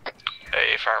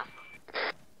 Hey, firm.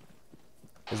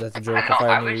 Is that the Joker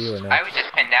fire near you or no? I was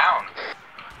just pinned down.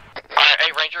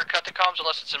 Hey, Ranger, cut the comms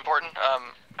unless it's important.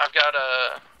 I've got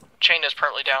a chain that's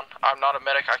permanently down. I'm not a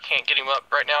medic. I can't get him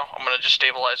up right now. I'm gonna just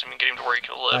stabilize him and get him to where he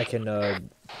can live. I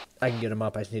can get him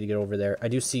up. I just need to get over there. I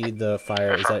do see the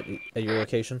fire. Is that at your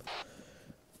location?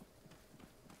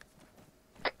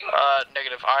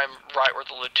 Negative. I'm right where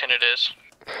the lieutenant is.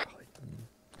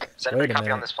 Does anybody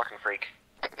copy on this fucking freak?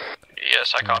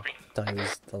 Yes, I copy. Thought he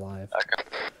was alive. Okay.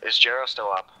 Is Jero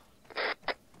still up?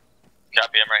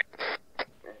 Copy, I'm right.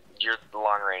 Your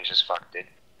long range is fucked, dude.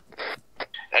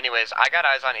 Anyways, I got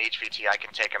eyes on HVT. I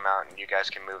can take him out, and you guys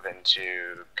can move in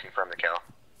to confirm the kill.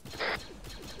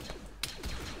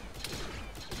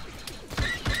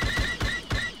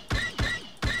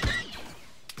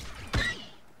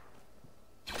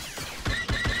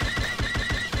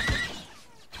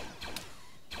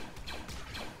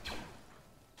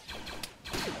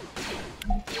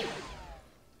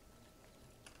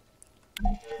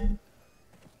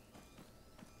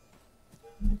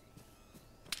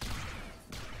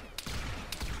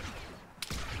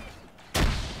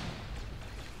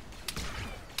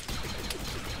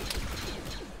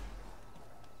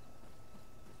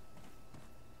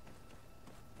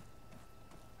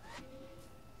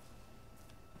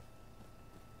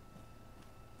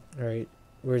 Alright,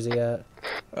 where's he at?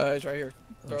 He's right here.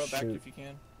 Throw Oh, it back shoot. if you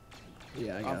can.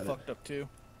 Yeah, I got I'm it. fucked up too.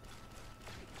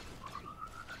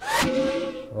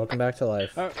 Welcome back to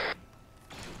life.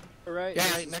 Alright. Yeah,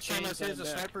 this is next time I James, say as a I'm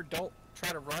back. sniper, don't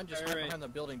try to run, just hide behind the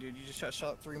building, dude. You just got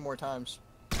shot 3 more times.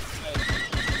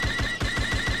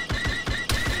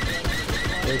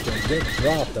 Freaking get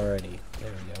dropped already.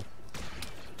 There we go.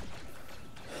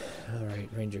 Alright,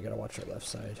 Ranger, gotta watch our left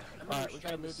side. Alright, we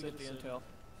gotta move to get the intel.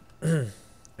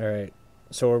 Alright,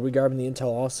 so are we grabbing the intel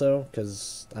also?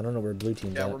 Because I don't know where blue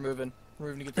team's Yeah, at. we're moving.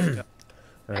 We're moving to get the intel.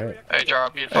 Alright. Hey,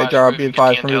 Jar, be Hey, advised. Jar, we're be moving to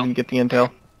advised. get the We're moving to get the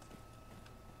intel.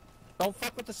 Don't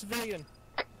fuck with the civilian.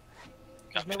 There's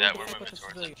Copy no that, way we're to fuck moving with the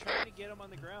towards civilian. it. Trying to get him on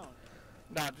the ground.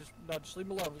 Nah, just leave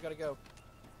him alone. We gotta go.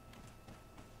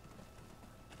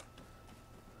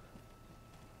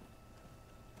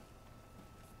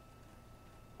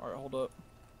 Alright, hold up.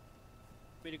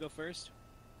 Me to go first?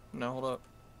 No, hold up.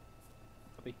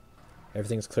 Copy.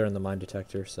 Everything's clear on the mine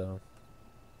detector, so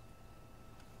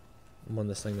one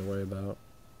less thing to worry about.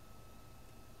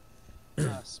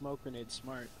 Smoke grenade,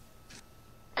 smart.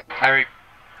 Harry.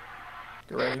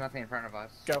 Get ready. There's nothing in front of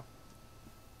us. Go.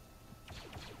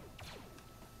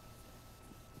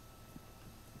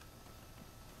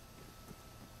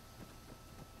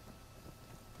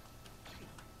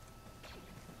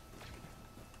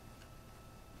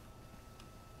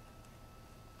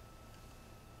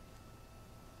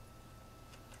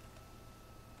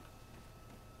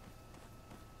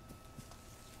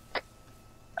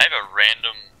 I have a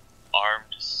random armed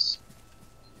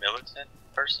militant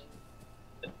person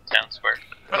in town square.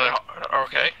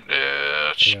 Okay,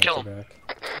 just kill him.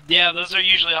 Yeah, those are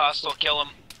usually hostile. Kill them.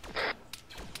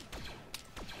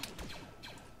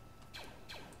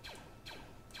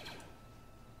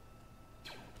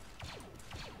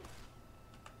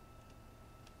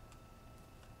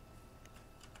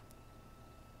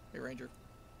 Hey, Ranger.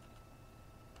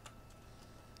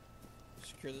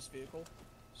 Secure this vehicle.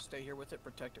 Stay here with it.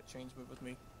 Protect it. Chains move with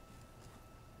me.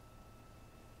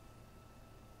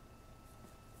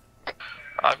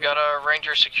 I've got a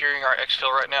Ranger securing our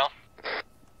exfil right now.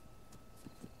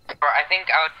 Or I think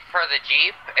I would prefer the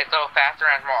Jeep. It's a little faster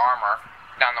and has more armor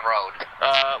down the road.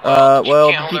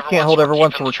 Well, the Jeep can't hold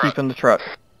everyone, so we're keeping the truck.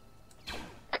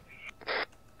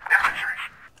 Infantry,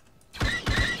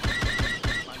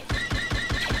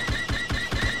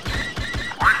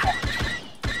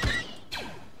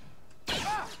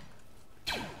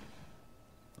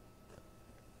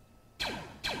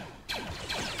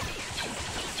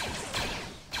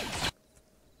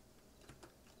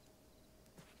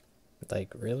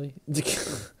 Like, really?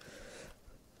 It's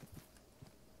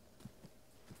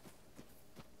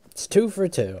 2 for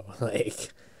 2. Like,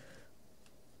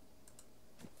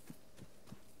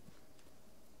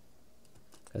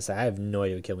 I have no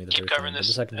idea what killed me the first time, but the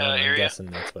second time I'm guessing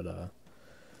that's what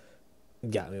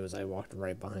got me was I walked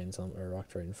right behind some, or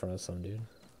walked right in front of some dude.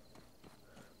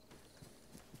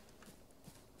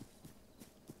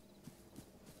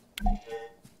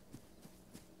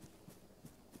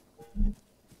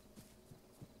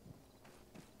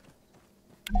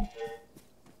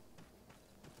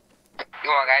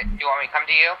 You want me to come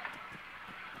to you?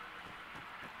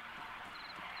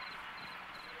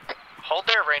 Hold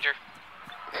there, Ranger.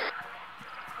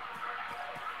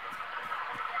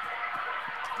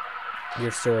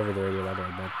 You're still over there, by the way,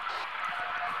 bud.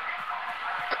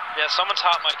 Yeah, someone's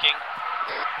hot micing.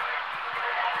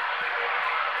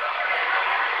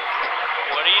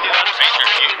 What are you doing? Ranger,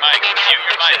 mute mic. Mute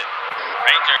your mic.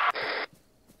 Ranger.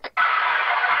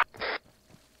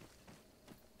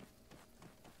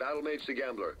 Battlemates to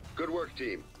Gambler. Good work,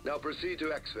 team. Now proceed to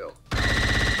Xville.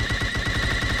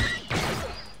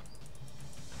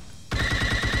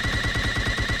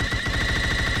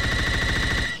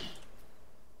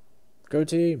 Go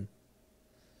team.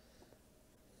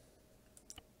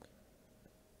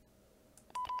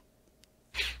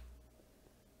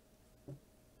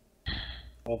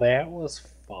 Well, that was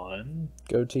fun.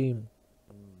 Go team.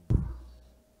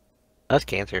 That's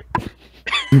cancer.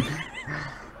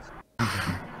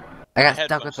 I got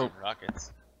stuck with the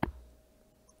rockets.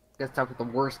 got stuck with the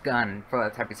worst gun for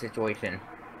that type of situation.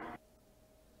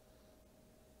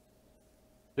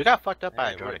 We got fucked up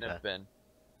by It wouldn't have been.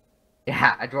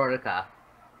 Yeah, Adrotica.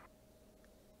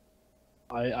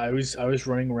 I was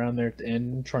running around there at the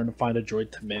end trying to find a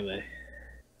droid to melee.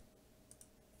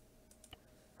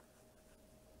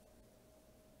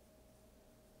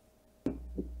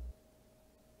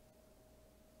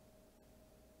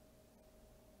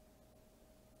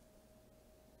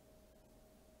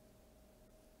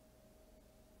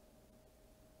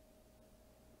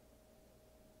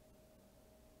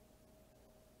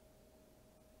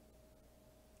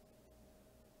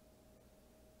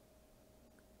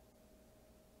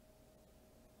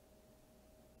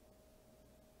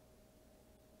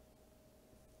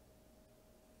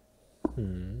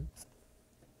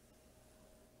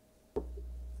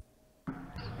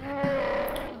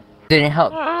 Didn't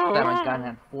help that my gun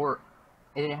had 4.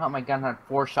 It didn't help my gun had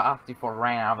 4 shots before it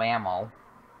ran out of ammo.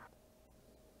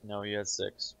 No, you had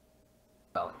 6.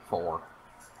 Well, like 4.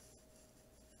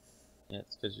 Yeah,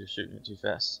 it's because you're shooting it too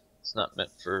fast. It's not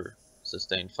meant for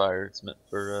sustained fire. It's meant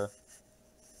for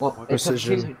well,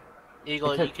 precision.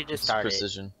 Eagle, you could just start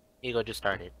precision. it. Eagle, just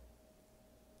start it.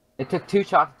 It took 2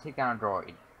 shots to take down a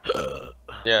droid.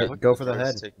 Yeah, Go for the droids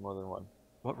head. Take more than one.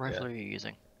 What rifle are you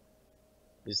using?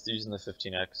 He's using the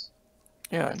 15X.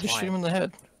 Yeah, just shoot him in the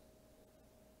head.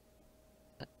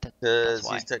 Because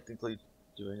he's technically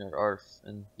doing an ARF,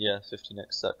 and yeah,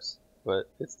 15X sucks, but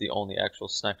it's the only actual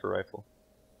sniper rifle.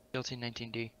 Guilty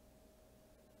 19D.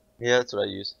 Yeah, that's what I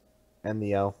use. And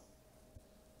the L.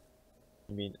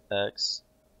 You mean X?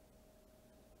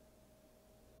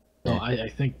 No, I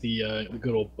think the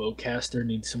good old bowcaster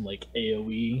needs some like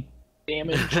AOE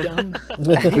damage done.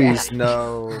 Please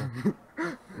no.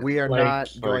 We are Like- not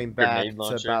going back grenade to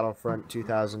launcher. Battlefront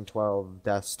 2012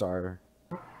 Death Star.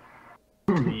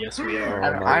 Yes, we are. Oh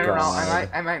I my don't know. god.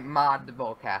 I might mod the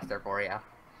bowcaster for you.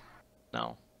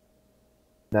 No.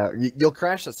 No, you'll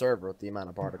crash the server with the amount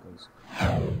of particles.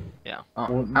 Yeah.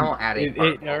 Oh, I won't add it.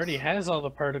 particles. It already has all the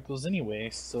particles anyway,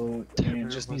 so I mean, it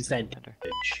just needs that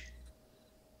damage.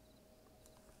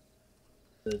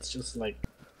 It's just like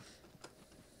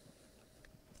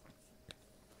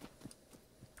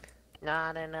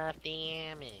Not enough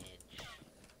damage.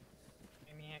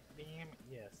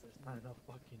 yes, there's not enough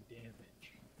fucking damage.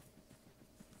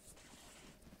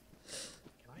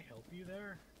 Can I help you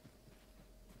there?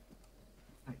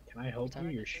 Can I help you?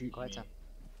 You're shooting me. Can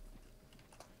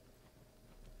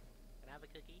I have a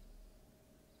cookie?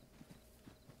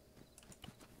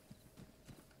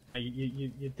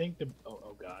 You think the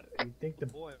oh god, you think the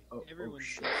Boy, oh everyone's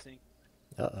shit. missing.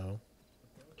 Uh-oh.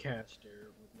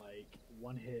 Caster with like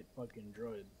one-hit fucking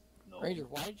droids. No. Ranger,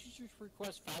 why did you just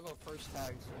request 501st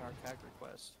tags in our tag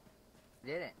request?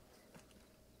 Didn't.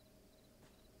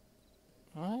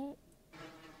 What?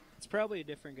 It's probably a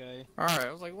different guy. Alright,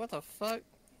 I was like, what the fuck?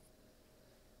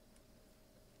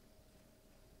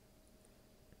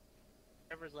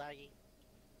 Server's laggy.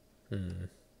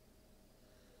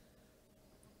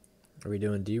 Are we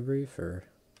doing debrief or?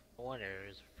 I wonder,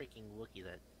 there's a freaking Wookiee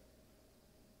that...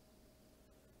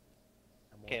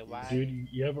 I'm Okay, why? Dude,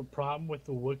 you have a problem with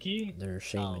the Wookiee? They're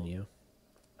shaming you.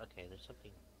 Okay, there's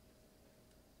something.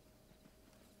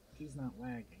 He's not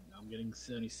lagging. I'm getting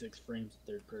 76 frames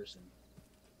third person.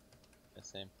 Yeah,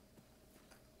 same.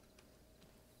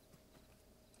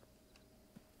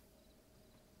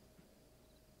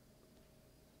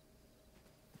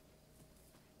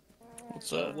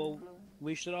 What's up? Well,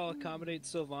 we should all accommodate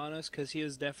Sylvanas because he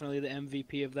was definitely the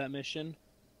MVP of that mission.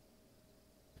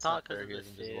 It's not fair, he has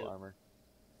invisible armor.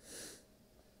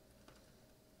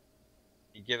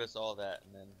 You give us all that,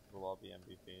 and then we'll all be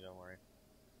MVP, don't worry.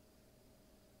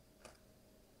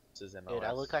 This is MLS. Dude,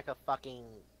 I look like a fucking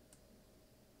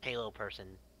Halo person.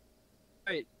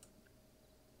 Right.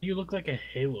 You look like a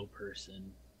Halo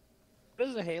person. What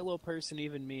does a Halo person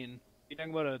even mean? You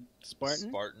talking about a Spartan?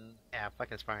 Spartan. Yeah,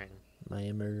 fucking Spartan. My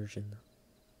immersion.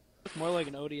 More like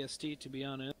an ODST, to be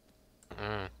honest.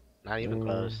 Not even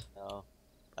close. No,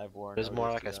 I've worn. It was more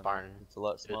ODST like a on Spartan. It's a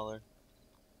lot smaller. It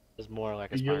was more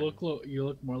like a You Spartan. you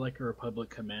look more like a Republic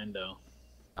Commando.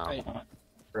 Right.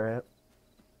 Rat.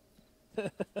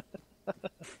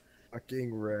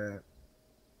 Fucking rat.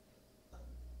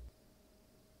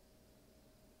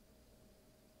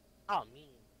 Oh, me.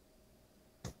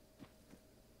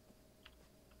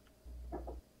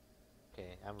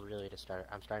 Okay, I'm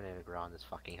starting to grow on this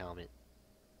fucking helmet.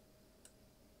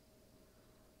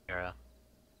 Era.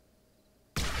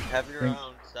 Have your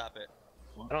own. Stop it.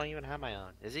 I don't even have my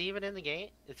own. Is it even in the game?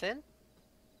 It's in?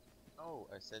 Oh,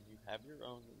 I said you have your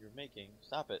own that you're making.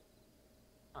 Stop it.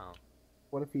 Oh.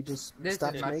 What if he just This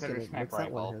stops is my making favorite it? Makes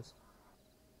that one rifle. his.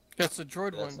 That's the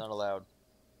droid That's one. not allowed.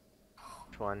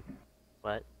 Which one?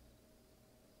 What?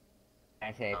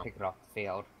 Actually, I picked it off the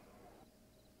field.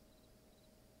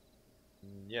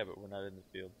 Yeah, but we're not in the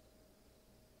field.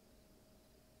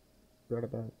 Right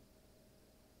about.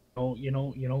 Oh, you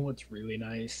know what's really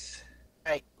nice?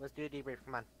 Hey, let's do a debrief.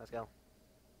 Come on, let's go.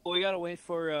 Well, we gotta wait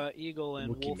for Eagle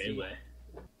and Wookiee Wolfie. melee.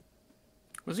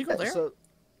 Was Eagle there? So,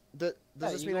 does Yeah,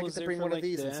 this mean Eagle I was get to there bring for, one of like,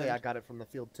 these the and say end. I got it from the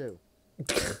field too?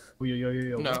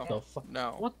 Yo, No. what the fuck?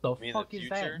 No. What the mean fuck the is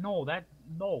future? that?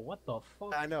 No, what the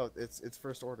fuck? I know it's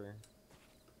first order.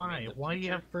 Why? the Why do you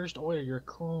future? have first order? You're a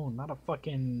clone, not a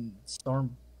fucking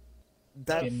storm.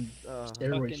 That Fucking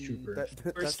steroid fucking trooper. that's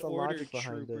First the order logic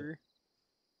behind it. trooper.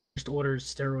 First order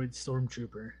steroid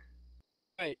stormtrooper.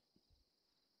 Right.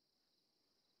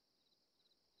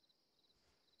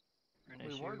 An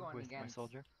We issue were going with my against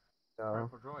soldier. No,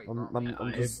 Purple droid, I'm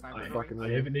I just have, fucking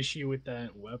I have an issue with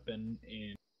that weapon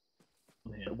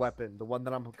and the weapon, the one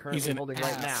that I'm He's currently an holding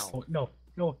right ass. now. Oh,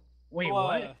 no, wait, Oh,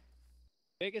 what?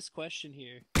 Biggest question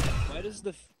here: Why does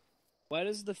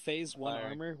the Phase 1 Fire.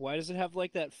 armor? Why does it have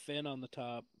like that fin on the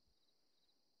top?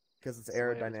 Because it's the way it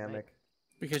was aerodynamic.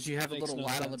 Because you have a Makes little no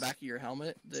light on the sense. back of your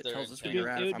helmet that Their tells us antenna. where you're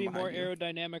at It if would I'm be more behind you.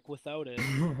 aerodynamic without it.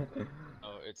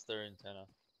 Oh, it's their antenna.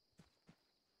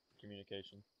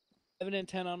 Communication. I have an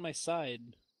antenna on my side.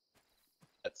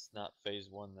 That's not phase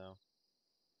 1 though.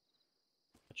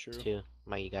 True. Two,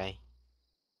 my guy.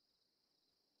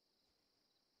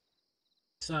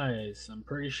 Besides, I'm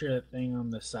pretty sure that thing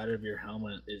on the side of your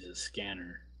helmet is a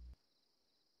scanner.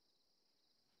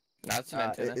 That's an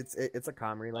antenna. It's a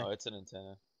comm relay. No, it's an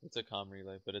antenna. It's a comm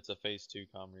relay, but it's a phase 2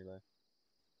 comm relay.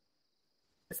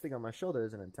 This thing on my shoulder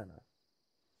is an antenna.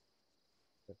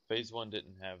 But phase 1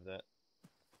 didn't have that.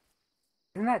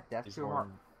 Isn't that Death He's Trooper,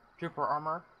 worn- Trooper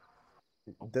armor?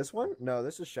 This one? No,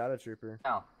 this is Shadow Trooper.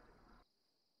 No.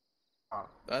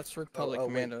 That's Republic Oh,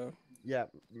 wait. Commando. Yeah,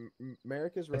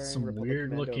 Merrick is That's wearing some Republic weird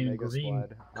Commando looking Mega green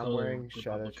Squad. I'm color wearing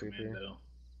Shadow Republic Trooper. Commando.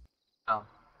 Oh.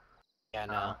 Yeah,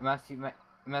 no. It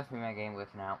must be my game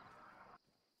glitching out.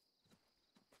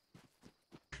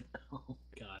 Oh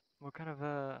god. What kind of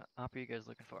op are you guys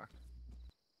looking for?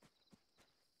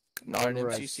 Not an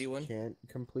Whenever I MCC one. Can't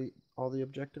complete all the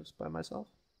objectives by myself.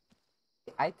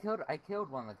 I killed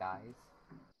one of the guys.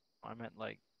 I meant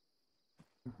like.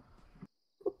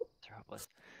 Troublous.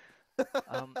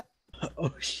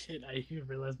 Oh shit, I even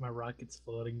realized my rocket's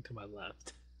floating to my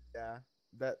left. Yeah,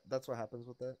 that's what happens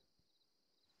with that.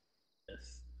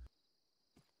 Yes.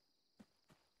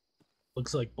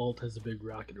 Looks like Bolt has a big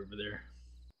rocket over there.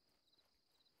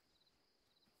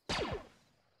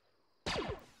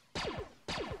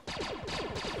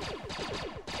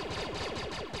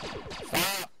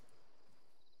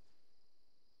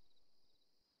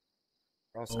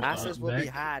 Asses will be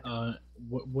Beck, had.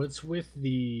 What's with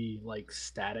the like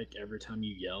static every time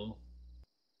you yell?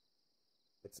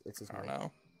 It's his I don't mic.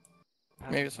 know.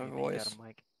 Maybe it's my voice.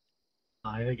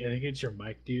 I think it's your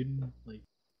mic, dude. Like,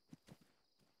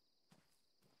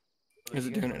 Is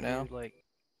it doing it now? Like,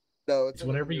 No, It's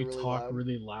whenever you talk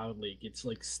really loudly, it gets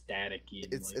like staticky.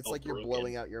 And, It's like you're broken.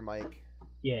 blowing out your mic.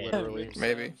 Yeah, Literally.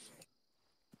 Maybe.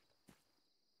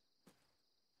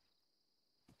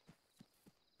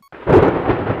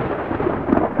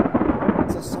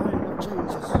 It's a sign of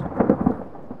Jesus.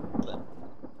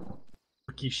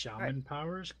 Rookie shaman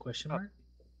powers? Question mark.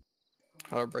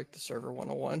 How to break the server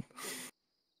 101.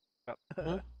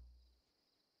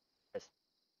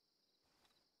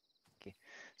 Okay,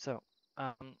 so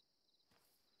all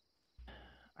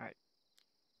right.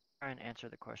 Try and answer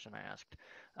the question I asked.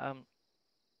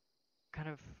 Kind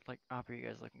of like op are you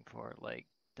guys looking for? Like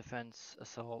defense,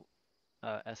 assault,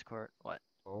 escort, what?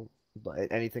 Oh,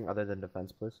 anything other than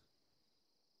defense, please.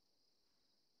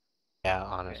 Yeah,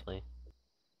 honestly.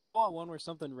 I want one where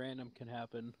something random can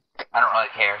happen. I don't really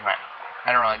care, man.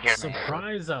 I don't really care.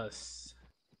 Surprise us.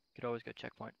 Could always go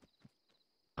checkpoint.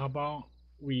 How about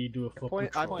we do a foot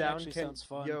Point, patrol? I'm down. actually Can, sounds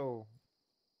fun. Yo.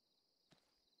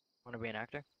 Want to be an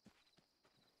actor?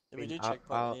 If we do I'll-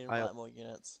 checkpoint, we need a I'll- lot more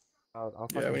units. I'll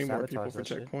Yeah, fucking we need more people sabotage for that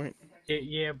shit. checkpoint.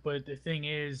 Yeah, but the thing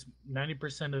is,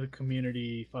 90% of the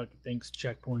community thinks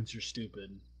checkpoints are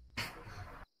stupid.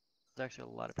 There's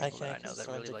actually a lot of people that I know that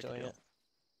really like to do it.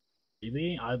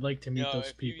 Really? I'd like to meet Yo,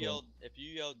 those if people. if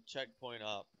you yelled checkpoint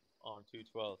up on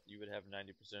 212th, you would have 90%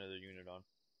 of the unit on.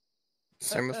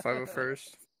 Same with 501st.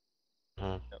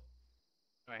 Yep.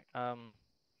 Alright, I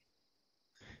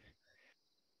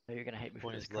know you're gonna hate me for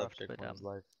Point this, is love, Croft, but checkpoint is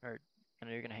life. or I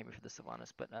know you're gonna hate me for this,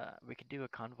 Sylvanas, but we could do a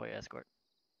convoy escort.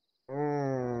 Give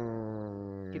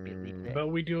me a lead there. But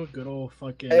we do a good old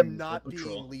fucking I am not foot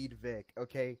patrol. being lead Vic,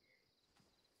 okay?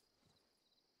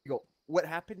 Yo, what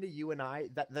happened to you and I?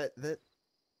 That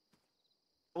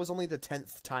was only the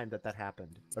 10th time that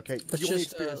happened. Okay, Let's you only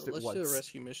just experienced it let's once. do a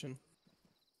rescue mission.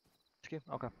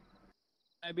 Okay.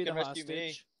 I'd be the Come rescue me.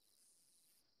 hostage.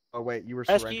 Oh wait, you were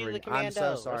Rescue surrendering. the I'm so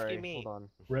commando, sorry. rescue me. Hold on.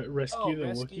 Rescue the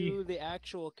rescue Wookiee. the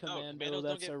actual commando commandos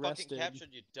that's don't get arrested. fucking captured,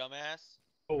 you dumbass.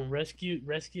 Oh, rescue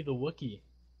the Wookiee.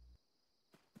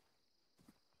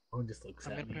 Oh, just looks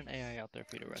I'm at gonna me. put an AI out there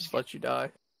for you to rescue. Just let you die.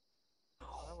 I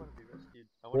don't want to be rescued.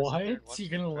 I wanna sit there and What? watch You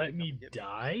them gonna try to let come me and get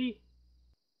die?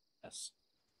 Yes.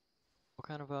 What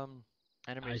kind of I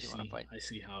enemies do you want to see. fight? I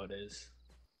see how it is.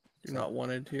 You're not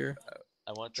wanted here.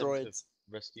 I want them Droids. to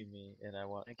rescue me, and I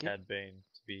want Thank you. Cad Bane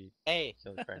to be Hey,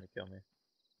 trying to kill me.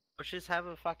 let's just have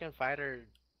a fucking fighter.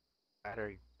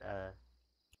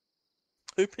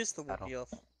 Who pissed the Battle. Wookiee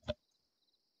off?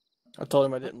 I told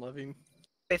him I didn't love him.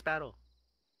 Space battle.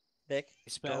 Beck,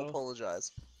 Space go battle.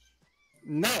 apologize.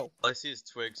 No. All I see is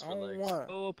twigs I for don't legs. want.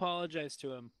 Go apologize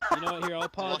to him. You know what? Here, I'll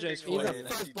apologize Walking for away you.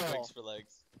 and I see Football. twigs for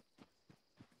legs.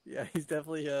 Yeah, he's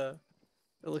definitely It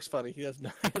looks funny. He has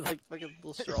no like fucking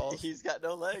little straws. He's got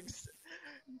no legs.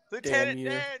 Damn Lieutenant you.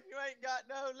 Dan, you ain't got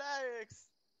no legs.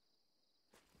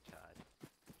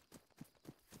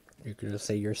 You're gonna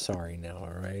say you're sorry now,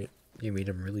 alright? You made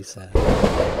him really sad.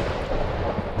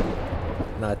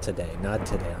 Not today, not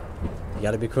today. You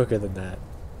gotta be quicker than that.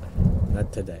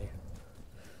 Not today.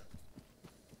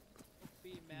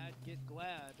 Be mad, get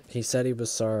glad. He said he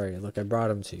was sorry. Look, I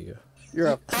brought him to you. You're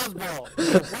a fuzzball.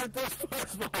 You're a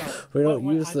fuzzball. We don't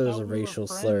Wait, use I those thought we were racial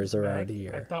friends, slurs around Meg. I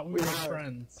here. thought we were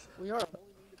friends. We are. What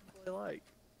do you like?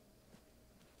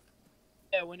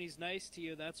 Yeah, when he's nice to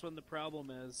you, that's when the problem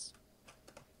is.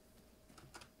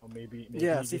 Oh, maybe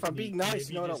Yeah, you see, if just I'm being need- nice, maybe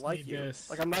you know I don't just like need you. this.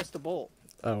 Like, I'm nice to Bolt.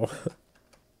 Oh.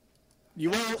 You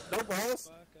won't. No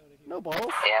balls. No balls.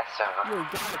 Yeah, so. You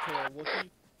ain't got a tail, Wookie.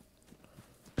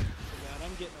 Oh God,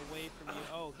 I'm getting away from you.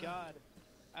 Oh God,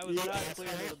 I was not clear.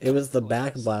 It was the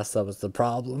back blast that was the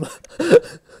problem.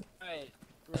 Right.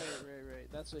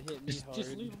 That's what hit me hard.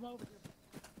 Just leave him over here.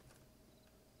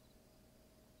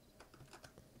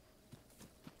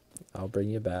 I'll bring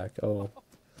you back. Oh.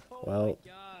 Well. my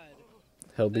God.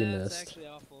 He'll be That's missed. actually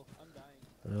awful. I'm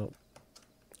dying. Well.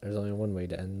 There's only one way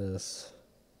to end this.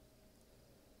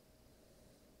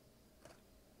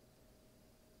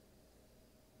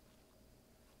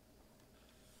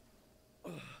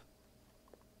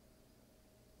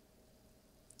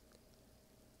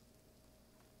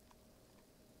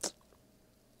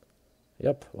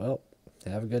 Yep, well,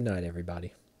 have a good night,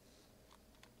 everybody.